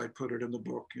 as I put it in the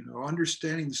book,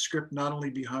 understanding the script not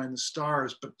only behind the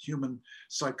stars, but human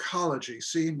psychology,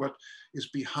 seeing what is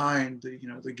behind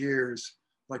the gears,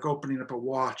 like opening up a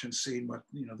watch and seeing what,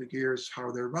 the gears,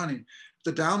 how they're running.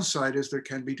 The downside is there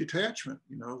can be detachment,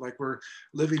 like we're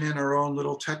living in our own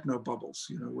little techno bubbles,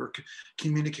 we're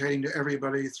communicating to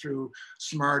everybody through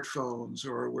smartphones,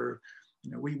 or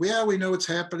we know what's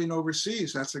happening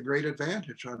overseas. That's a great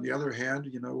advantage. On the other hand,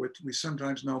 we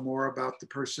sometimes know more about the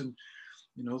person,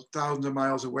 thousands of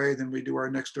miles away than we do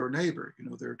our next door neighbor.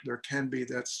 There can be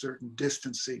that certain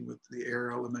distancing with the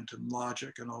air element and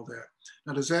logic and all that.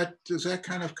 Now, does that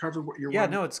kind of cover what you're? Yeah,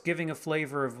 no, it's giving a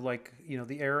flavor of, like,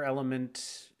 the air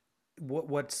element.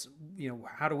 What's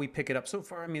how do we pick it up? So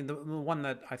far, I mean, the one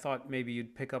that I thought maybe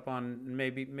you'd pick up on,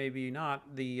 maybe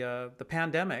not. The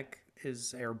pandemic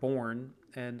is airborne,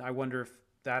 and I wonder if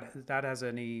that has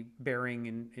any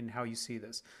bearing in how you see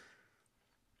this.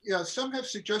 Yeah, some have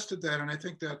suggested that, and I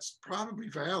think that's probably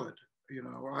valid.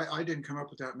 I didn't come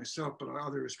up with that myself, but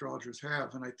other astrologers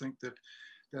have, and I think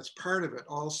that's part of it.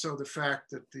 Also, the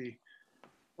fact that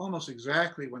almost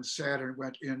exactly when Saturn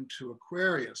went into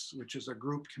Aquarius, which is a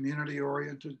group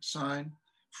community-oriented sign,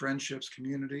 friendships,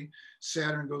 community,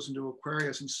 Saturn goes into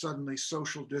Aquarius, and suddenly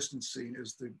social distancing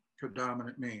is the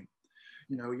predominant mean.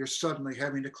 You're suddenly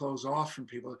having to close off from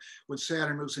people. When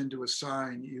Saturn moves into a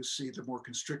sign, you see the more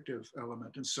constrictive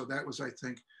element. And so that was, I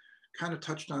think, kind of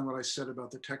touched on what I said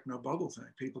about the techno bubble thing,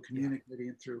 people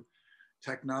communicating through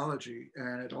technology.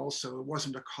 And it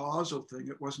wasn't a causal thing.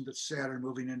 It wasn't that Saturn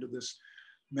moving into this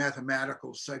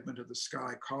mathematical segment of the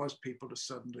sky caused people to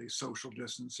suddenly social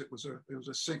distance. It was a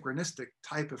synchronistic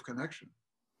type of connection.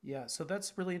 Yeah, so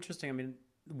that's really interesting. I mean,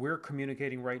 we're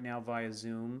communicating right now via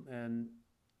Zoom, and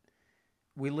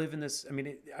we live in this. I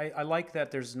mean, I like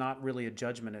that there's not really a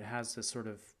judgment. It has this sort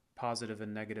of positive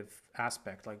and negative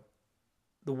aspect. Like,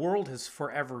 the world has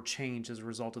forever changed as a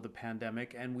result of the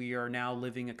pandemic, and we are now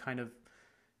living a kind of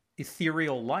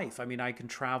ethereal life. I mean, I can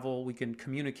travel, we can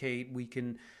communicate, we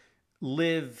can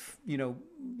live in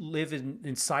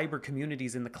cyber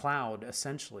communities in the cloud,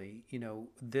 essentially,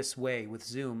 this way with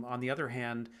Zoom. On the other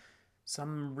hand,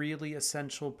 some really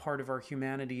essential part of our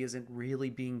humanity isn't really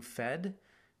being fed.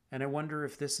 And I wonder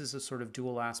if this is a sort of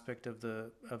dual aspect of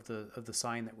the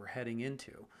sign that we're heading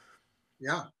into.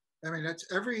 Yeah, I mean, that's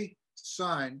every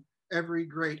sign, every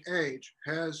great age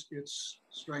has its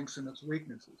strengths and its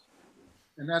weaknesses,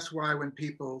 and that's why when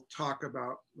people talk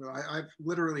about, I've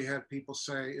literally had people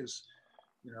say, is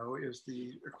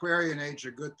the Aquarian age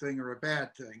a good thing or a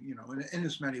bad thing? In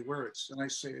as many words, and I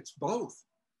say it's both.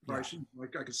 Yeah. I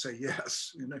could say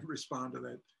yes and then respond to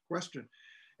that question.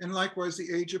 And likewise,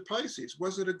 the age of Pisces,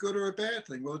 was it a good or a bad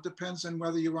thing? Well, it depends on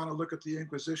whether you want to look at the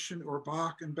Inquisition or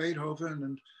Bach and Beethoven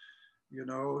and,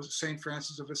 St.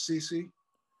 Francis of Assisi.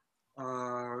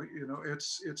 You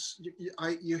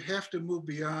have to move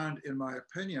beyond, in my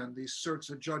opinion, these sorts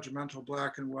of judgmental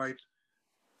black and white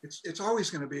It's always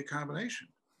going to be a combination.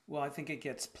 Well, I think it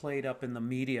gets played up in the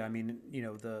media. I mean,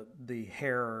 the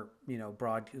hair,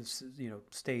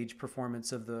 stage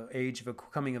performance of the age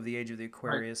of coming of the age of the Right.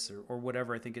 Aquarius or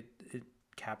whatever. I think it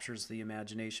captures the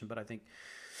imagination. But I think,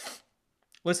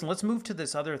 listen, let's move to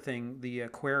this other thing, the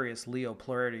Aquarius Leo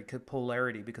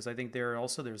polarity, because I think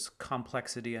there's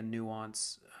complexity and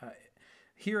nuance.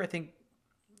 Here, I think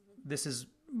this is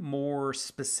more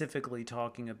specifically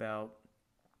talking about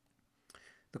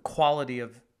the quality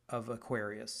of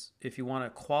Aquarius. If you want to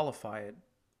qualify it,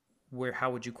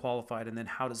 how would you qualify it, and then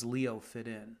how does Leo fit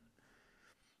in?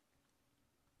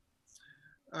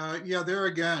 Yeah, there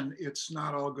again, it's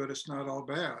not all good, it's not all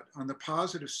bad. On the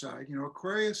positive side,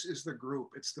 Aquarius is the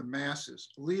group, it's the masses.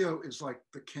 Leo is like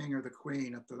the king or the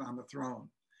queen on the throne.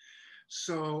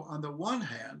 So on the one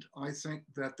hand, I think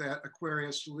that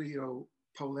Aquarius Leo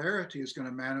polarity is going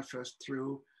to manifest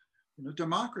through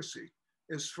democracy,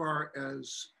 as far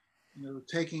as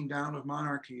taking down of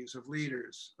monarchies, of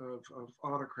leaders, of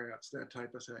autocrats, that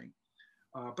type of thing.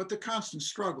 But the constant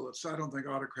struggle, I don't think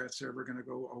autocrats are ever going to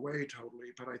go away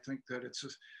totally, but I think that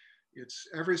it's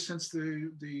ever since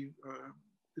the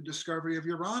discovery of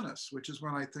Uranus, which is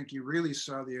when I think you really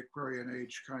saw the Aquarian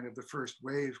Age, kind of the first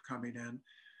wave coming in.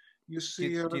 You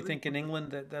see, Do you think in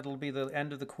England that'll be the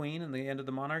end of the Queen and the end of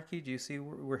the monarchy? Do you see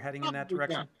we're heading in that probably, yeah.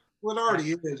 direction? Well, it Yeah.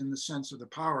 already is in the sense of the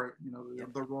power, Yeah.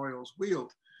 the royals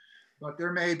wield. But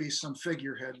there may be some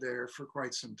figurehead there for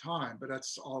quite some time, but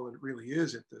that's all it really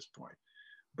is at this point.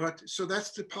 But so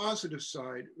that's the positive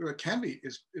side. It can be,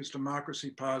 is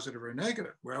democracy positive or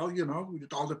negative? Well,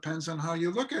 it all depends on how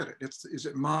you look at it. Is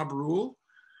it mob rule?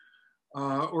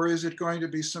 Or is it going to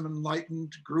be some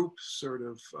enlightened group sort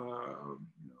of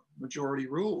majority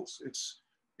rules? It's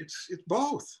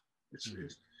both. It's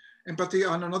but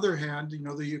on another hand,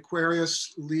 the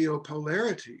Aquarius Leo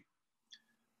polarity.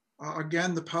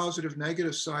 Again, the positive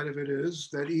negative side of it is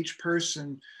that each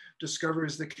person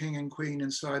discovers the king and queen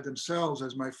inside themselves,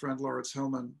 as my friend Lawrence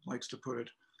Hillman likes to put it.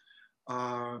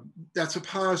 That's a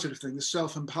positive thing, the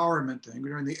self-empowerment thing.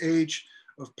 We're in the age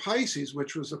of Pisces,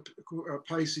 which was a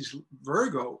Pisces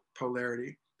Virgo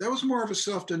polarity. That was more of a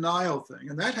self-denial thing,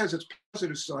 and that has its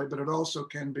positive side, but it also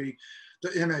can be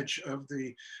the image of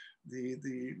the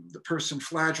person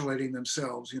flagellating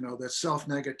themselves, that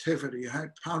self-negativity. I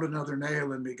pound another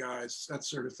nail in me, guys, that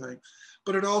sort of thing.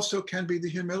 But it also can be the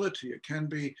humility. It can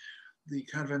be the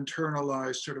kind of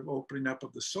internalized sort of opening up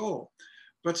of the soul.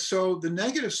 But so the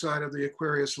negative side of the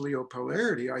Aquarius Leo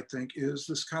polarity, I think, is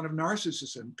this kind of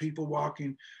narcissism, people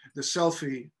walking the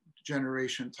selfie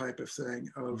generation type of thing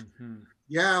of,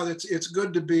 yeah, it's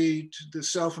good to be, the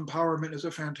self-empowerment is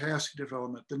a fantastic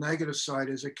development. The negative side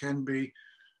is it can be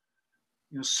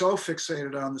so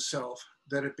fixated on the self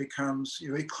that it becomes,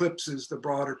 eclipses the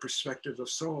broader perspective of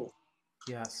soul.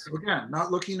 Yes. So again,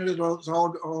 not looking at it as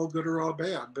all good or all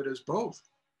bad, but as both.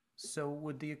 So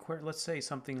would the Aquarius, let's say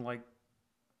something like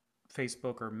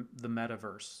Facebook or the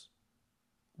metaverse,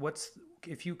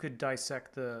 if you could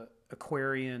dissect the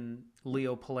Aquarian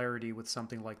Leo polarity with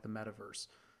something like the metaverse?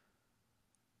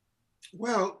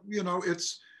 Well,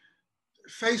 it's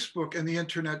Facebook and the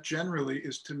internet generally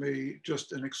is, to me,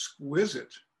 just an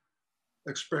exquisite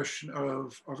expression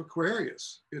of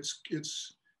Aquarius.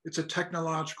 It's a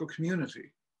technological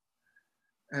community,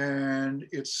 and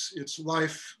it's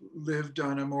life lived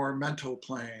on a more mental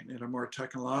plane, in a more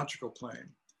technological plane.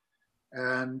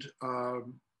 And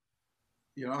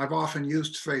I've often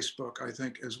used Facebook, I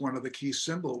think, as one of the key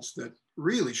symbols that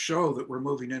really show that we're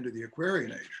moving into the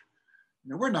Aquarian Age.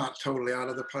 We're not totally out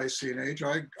of the Piscean Age.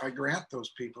 I grant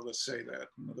those people that say that.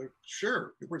 They're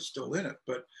sure we're still in it,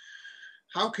 but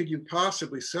how could you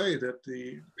possibly say that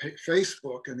the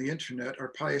Facebook and the internet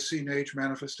are Piscean Age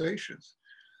manifestations?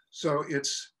 So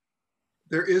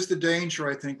there is the danger,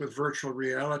 I think, with virtual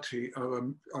reality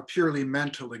of a purely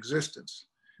mental existence.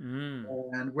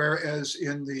 And whereas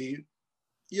in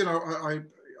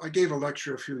I gave a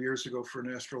lecture a few years ago for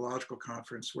an astrological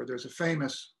conference where there's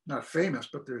not famous,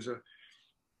 but there's an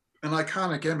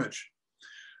iconic image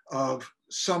of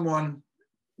someone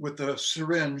with a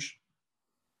syringe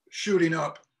shooting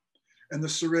up, and the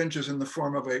syringe is in the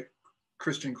form of a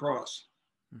Christian cross.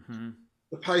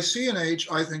 The Piscean Age,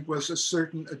 I think, was a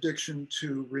certain addiction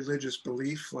to religious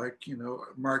belief, like,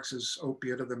 Marx's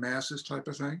opiate of the masses type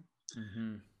of thing.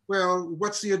 Well,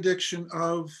 what's the addiction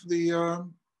of the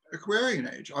Aquarian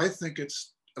Age? I think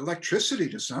it's electricity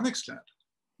to some extent.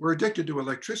 We're addicted to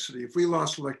electricity. If we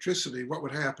lost electricity, what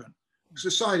would happen?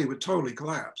 Society would totally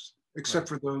collapse, except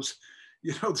for those,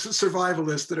 the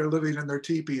survivalists that are living in their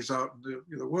teepees out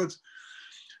in the woods.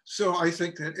 So I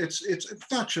think that it's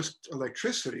not just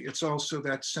electricity, it's also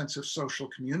that sense of social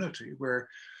community where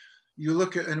you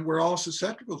look at, and we're all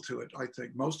susceptible to it, I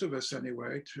think, most of us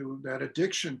anyway, to that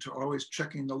addiction to always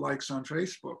checking the likes on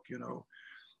Facebook.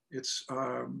 It's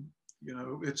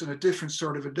it's a different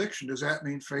sort of addiction. Does that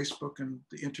mean Facebook and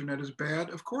the internet is bad?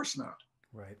 Of course not.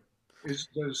 Right.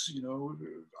 Does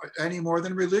any more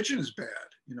than religion is bad?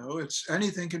 It's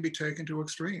anything can be taken to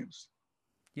extremes.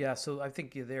 Yeah. So I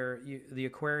think the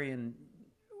Aquarian.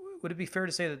 Would it be fair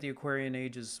to say that the Aquarian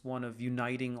Age is one of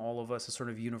uniting all of us, a sort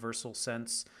of universal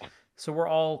sense? So we're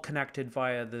all connected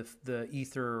via the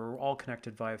ether, we're all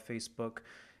connected via Facebook.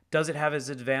 Does it have its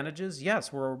advantages?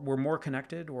 Yes, we're more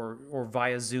connected, or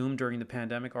via Zoom during the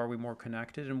pandemic, are we more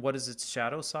connected? And what is its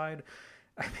shadow side?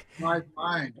 I My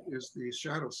mind is the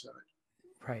shadow side.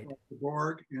 right. Like the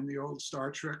Borg in the old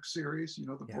Star Trek series,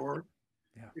 the Yeah. Borg.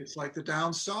 Yeah. It's like the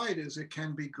downside is it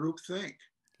can be groupthink.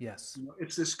 Yes.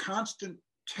 It's this constant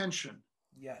tension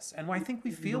Yes. And I think we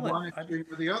in the feel it. one extreme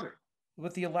or the other.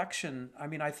 With the election, I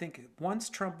mean, I think once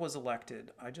Trump was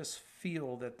elected, I just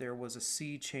feel that there was a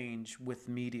sea change with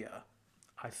media.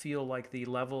 I feel like the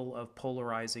level of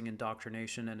polarizing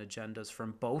indoctrination and agendas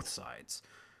from both sides.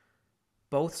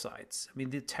 I mean,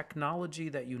 the technology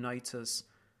that unites us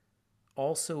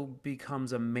also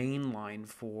becomes a main line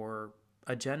for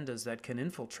agendas that can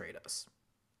infiltrate us.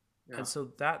 Yeah. And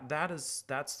so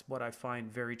that's what I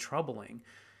find very troubling.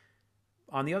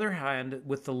 On the other hand,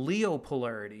 with the Leo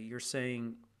polarity, you're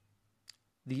saying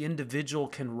the individual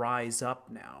can rise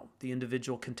up now. The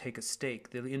individual can take a stake.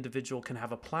 The individual can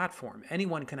have a platform.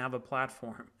 Anyone can have a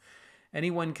platform.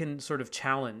 Anyone can sort of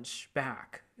challenge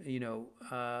back.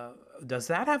 Does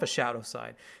that have a shadow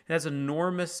side? It has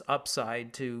enormous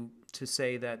upside to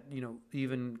say that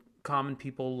even common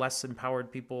people, less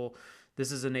empowered people.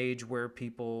 This is an age where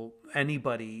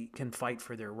anybody can fight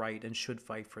for their right and should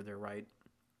fight for their right.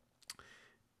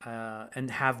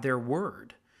 And have their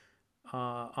word.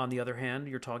 On the other hand,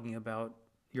 you're talking about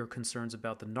your concerns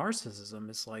about the narcissism.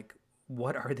 It's like,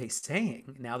 what are they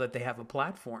saying now that they have a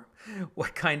platform?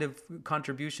 What kind of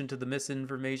contribution to the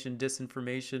misinformation,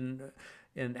 disinformation,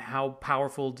 and how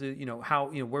powerful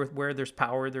where there's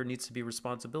power, there needs to be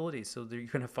responsibility. So you're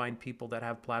going to find people that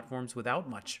have platforms without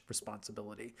much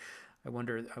responsibility. I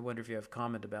wonder if you have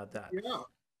comment about that. Yeah.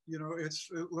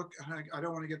 Look, I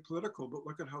don't want to get political, but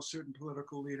look at how certain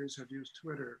political leaders have used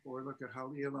Twitter, or look at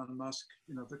how Elon Musk,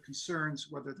 the concerns,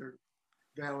 whether they're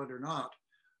valid or not,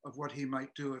 of what he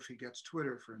might do if he gets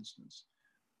Twitter, for instance.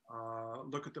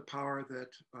 Look at the power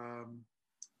that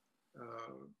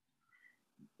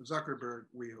Zuckerberg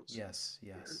wields. Yes.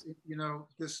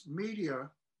 This media,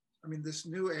 this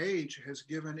new age has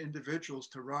given individuals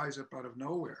to rise up out of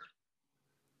nowhere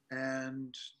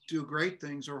and do great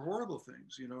things or horrible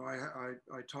things.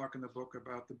 I talk in the book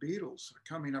about the Beatles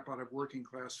coming up out of working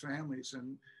class families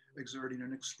and exerting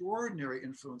an extraordinary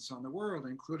influence on the world,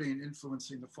 including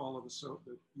influencing the fall of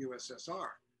the USSR,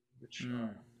 which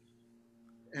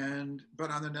but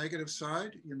on the negative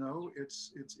side,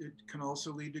 it can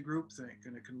also lead to groupthink,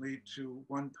 and it can lead to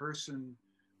one person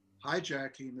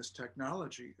hijacking this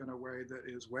technology in a way that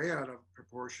is way out of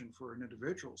proportion for an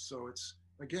individual. So it's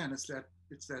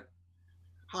that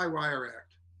high wire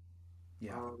act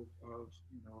of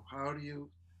how do you,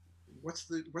 what's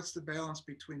the balance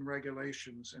between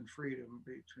regulations and freedom,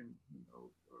 between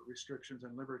restrictions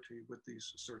and liberty with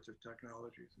these sorts of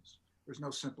technologies? There's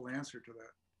no simple answer to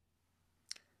that.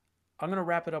 I'm going to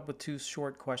wrap it up with two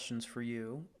short questions for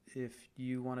you. If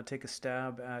you want to take a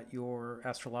stab at your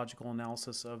astrological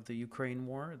analysis of the Ukraine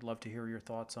war, I'd love to hear your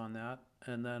thoughts on that.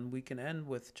 And then we can end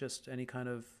with just any kind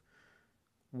of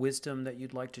wisdom that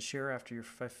you'd like to share after your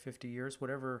 50 years,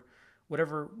 whatever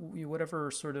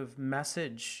sort of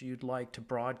message you'd like to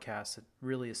broadcast, that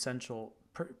really essential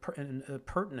and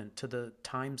pertinent to the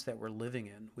times that we're living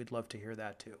in. We'd love to hear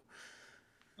that too.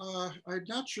 I'm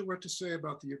not sure what to say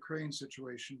about the Ukraine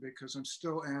situation because I'm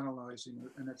still analyzing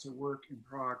it, and it's a work in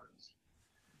progress.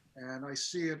 And I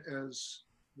see it as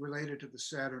related to the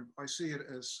Saturn. I see it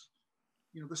as,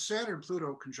 the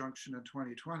Saturn-Pluto conjunction in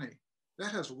 2020,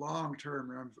 that has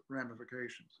long-term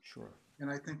ramifications. Sure. And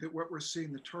I think that what we're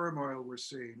seeing, the turmoil we're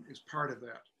seeing, is part of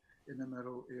that in the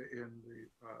middle, in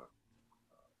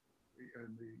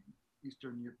the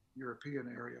Eastern European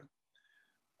area.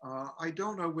 I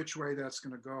don't know which way that's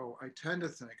going to go. I tend to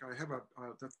think, I have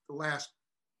the last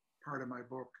part of my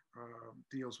book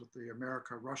deals with the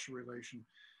America-Russia relation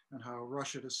and how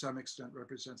Russia to some extent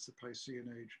represents the Piscean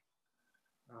Age.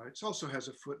 It also has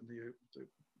a foot in the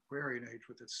Aquarian Age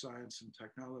with its science and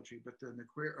technology, but then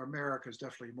America is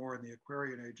definitely more in the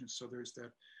Aquarian Age, and so there's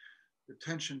that the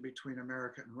tension between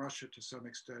America and Russia to some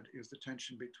extent is the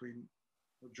tension between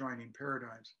adjoining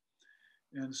paradigms.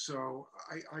 And so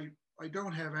I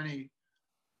don't have any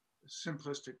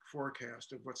simplistic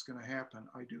forecast of what's going to happen.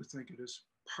 I do think it is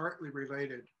partly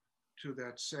related to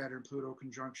that Saturn-Pluto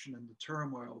conjunction and the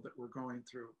turmoil that we're going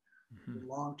through, the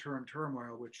long-term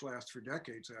turmoil, which lasts for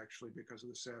decades actually because of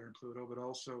the Saturn-Pluto, but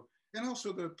also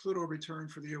the Pluto return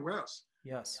for the U.S.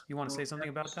 Yes. You want to say something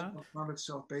about that? Found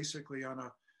itself basically on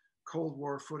a Cold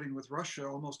War footing with Russia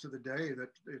almost to the day that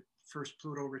it first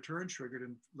Pluto return triggered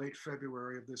in late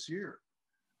February of this year.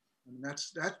 I mean,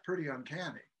 that's pretty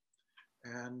uncanny.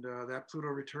 And that Pluto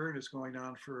return is going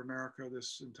on for America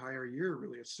this entire year,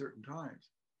 really, at certain times.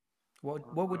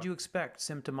 What would you expect?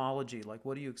 Symptomology, like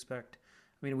what do you expect?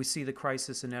 I mean, we see the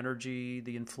crisis in energy,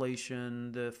 the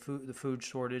inflation, the food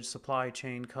shortage, supply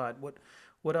chain cut.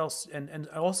 What else? And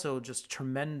also just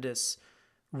tremendous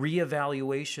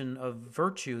reevaluation of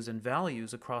virtues and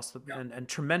values across the and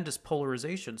tremendous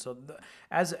polarization. So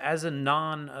as a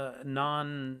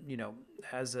non you know,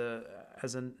 as a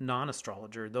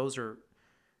non-astrologer, those are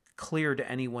clear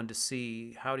to anyone to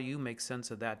see. How do you make sense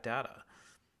of that data?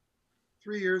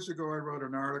 3 years ago, I wrote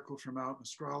an article from Out in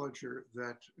Astrologer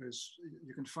that is,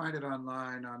 you can find it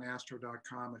online on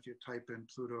astro.com if you type in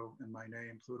Pluto and my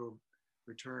name, Pluto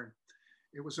return.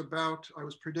 It was about, I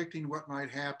was predicting what might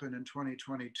happen in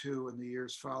 2022 and the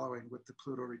years following with the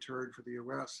Pluto return for the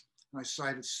US. And I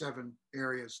cited 7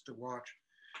 areas to watch.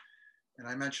 And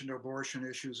I mentioned abortion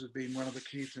issues as being one of the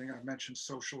key things. I mentioned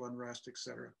social unrest, et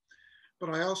cetera.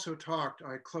 But I also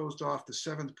I closed off the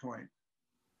 7th point,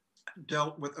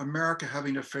 dealt with America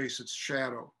having to face its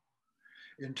shadow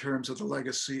in terms of the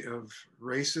legacy of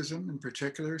racism in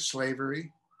particular,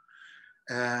 slavery,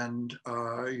 and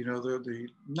you know, the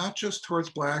not just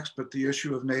towards Blacks, but the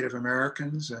issue of Native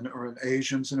Americans or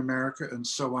Asians in America, and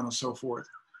so on and so forth.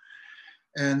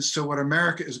 And so what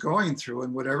America is going through,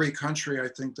 and what every country I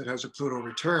think that has a Pluto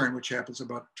return, which happens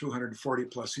about 240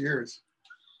 plus years,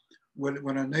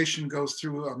 when a nation goes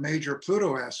through a major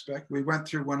Pluto aspect, we went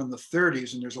through one in the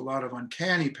 30s, and there's a lot of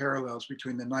uncanny parallels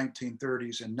between the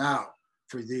 1930s and now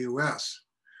for the US,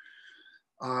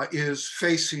 is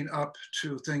facing up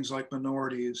to things like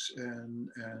minorities and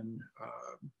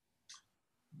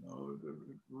you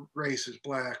know, races,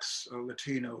 Blacks,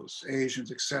 Latinos,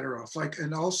 Asians, et cetera. It's like,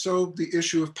 and also the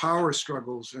issue of power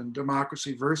struggles and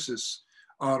democracy versus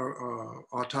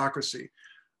autocracy.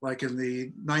 Like in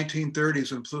the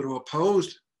 1930s, when Pluto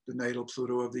opposed the natal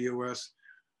Pluto of the US,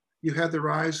 you had the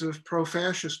rise of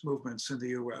pro-fascist movements in the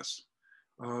US,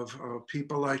 of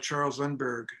people like Charles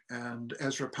Lindbergh and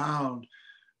Ezra Pound,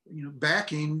 you know,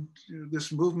 backing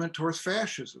this movement towards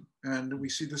fascism. And we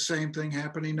see the same thing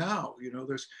happening now. You know,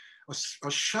 there's a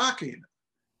shocking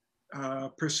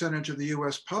percentage of the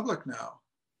US public now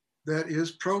that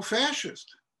is pro-fascist,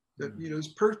 that, you know,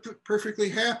 is perfectly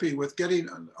happy with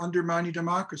undermining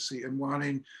democracy and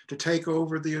wanting to take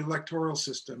over the electoral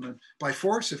system and by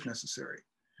force if necessary.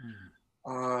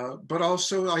 But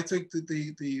also, I think that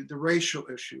the racial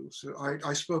issues.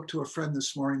 I spoke to a friend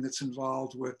this morning that's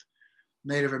involved with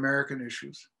Native American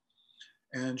issues,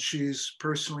 and she's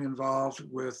personally involved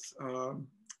with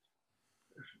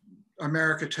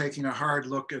America taking a hard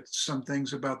look at some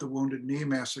things about the Wounded Knee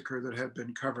massacre that have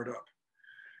been covered up.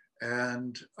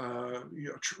 And you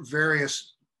know,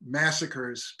 various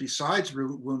massacres besides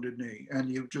Wounded Knee.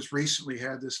 And you just recently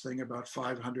had this thing about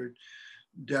 500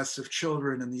 deaths of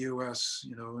children in the US,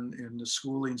 you know, in the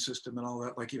schooling system and all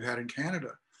that, like you had in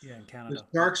Canada. Yeah, in Canada. This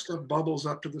dark stuff bubbles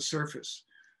up to the surface.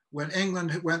 When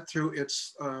England went through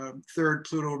its 3rd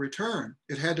Pluto return,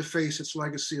 it had to face its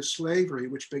legacy of slavery,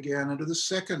 which began under the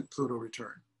 2nd Pluto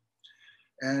return.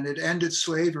 And it ended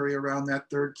slavery around that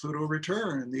 3rd Pluto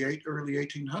return in the early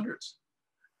 1800s.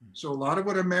 So a lot of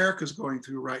what America's going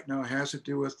through right now has to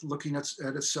do with looking at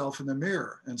itself in the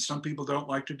mirror. And some people don't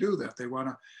like to do that. They want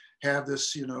to have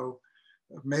this, you know,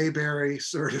 Mayberry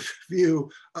sort of view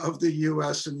of the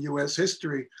US and US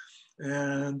history.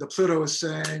 And the Pluto is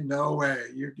saying, no way,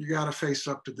 you got to face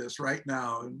up to this right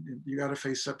now. And you got to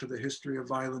face up to the history of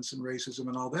violence and racism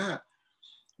and all that.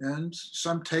 And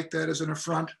some take that as an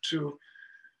affront to,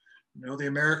 you know, the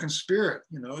American spirit.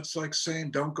 You know, it's like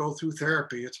saying, don't go through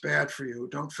therapy. It's bad for you.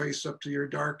 Don't face up to your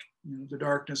the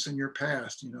darkness in your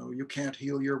past. You know, you can't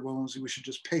heal your wounds. We should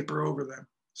just paper over them.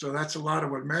 So that's a lot of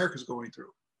what America's going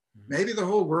through. Maybe the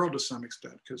whole world to some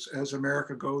extent, because as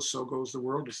America goes, so goes the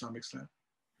world to some extent.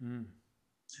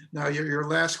 Now, your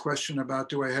last question about,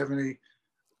 do I have any?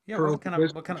 Yeah, what kind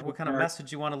of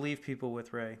message you want to leave people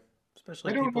with, Ray?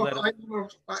 Especially people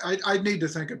I need to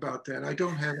think about that. I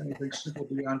don't have anything simple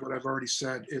beyond what I've already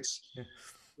said.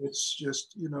 It's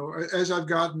just, as I've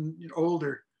gotten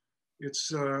older,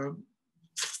 it's,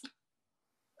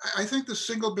 I think the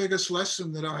single biggest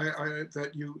lesson that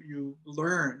that you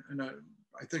learn, and I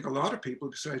think a lot of people,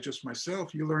 besides just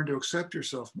myself, you learn to accept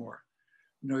yourself more.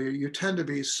 You tend to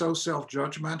be so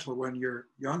self-judgmental when you're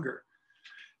younger,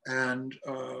 and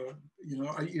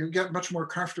you get much more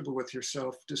comfortable with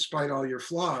yourself despite all your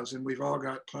flaws, and we've all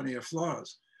got plenty of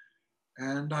flaws.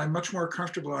 And I'm much more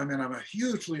comfortable. I mean, I'm a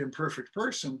hugely imperfect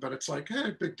person, but it's like,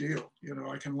 hey, big deal.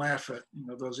 I can laugh at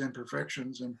those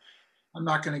imperfections, and I'm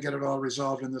not going to get it all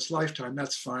resolved in this lifetime.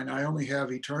 That's fine. I only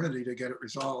have eternity to get it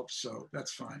resolved, so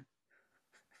that's fine.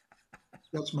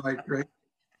 That's my great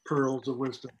pearls of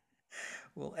wisdom.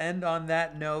 We'll end on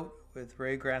that note with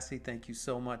Ray Grasse. Thank you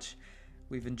so much.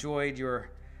 We've enjoyed your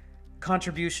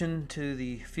contribution to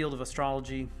the field of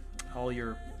astrology. All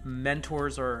your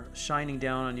mentors are shining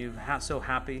down on you. So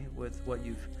happy with what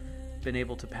you've been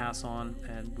able to pass on,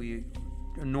 and we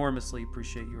enormously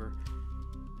appreciate your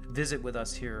visit with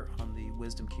us here on the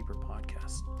Wisdom Keeper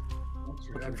podcast.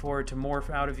 Looking forward to more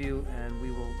out of you, and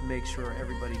we will make sure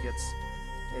everybody gets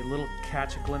a little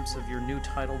catch a glimpse of your new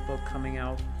title book coming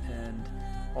out, and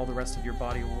all the rest of your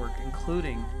body of work,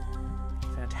 including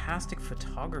fantastic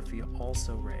photography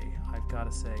also, Ray. I've got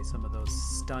to say, some of those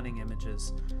stunning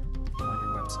images on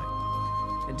your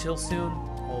website. Until soon,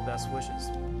 all best wishes.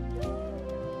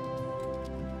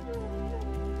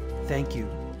 Thank you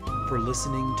for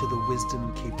listening to the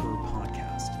Wisdom Keeper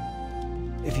podcast.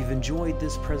 If you've enjoyed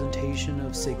this presentation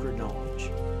of sacred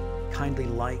knowledge, kindly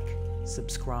like,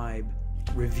 subscribe,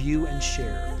 review, and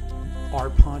share our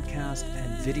podcast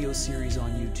and video series on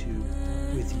YouTube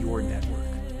with your network,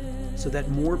 so that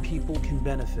more people can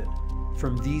benefit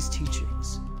from these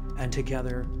teachings, and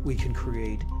together we can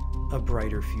create a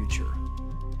brighter future.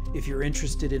 If you're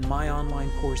interested in my online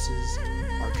courses,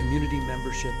 our community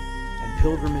membership, and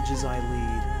pilgrimages I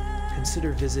lead,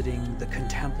 consider visiting the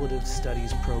Contemplative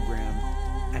Studies program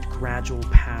at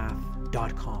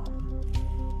gradualpath.com.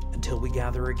 Until we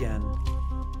gather again,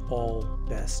 all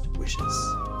best wishes.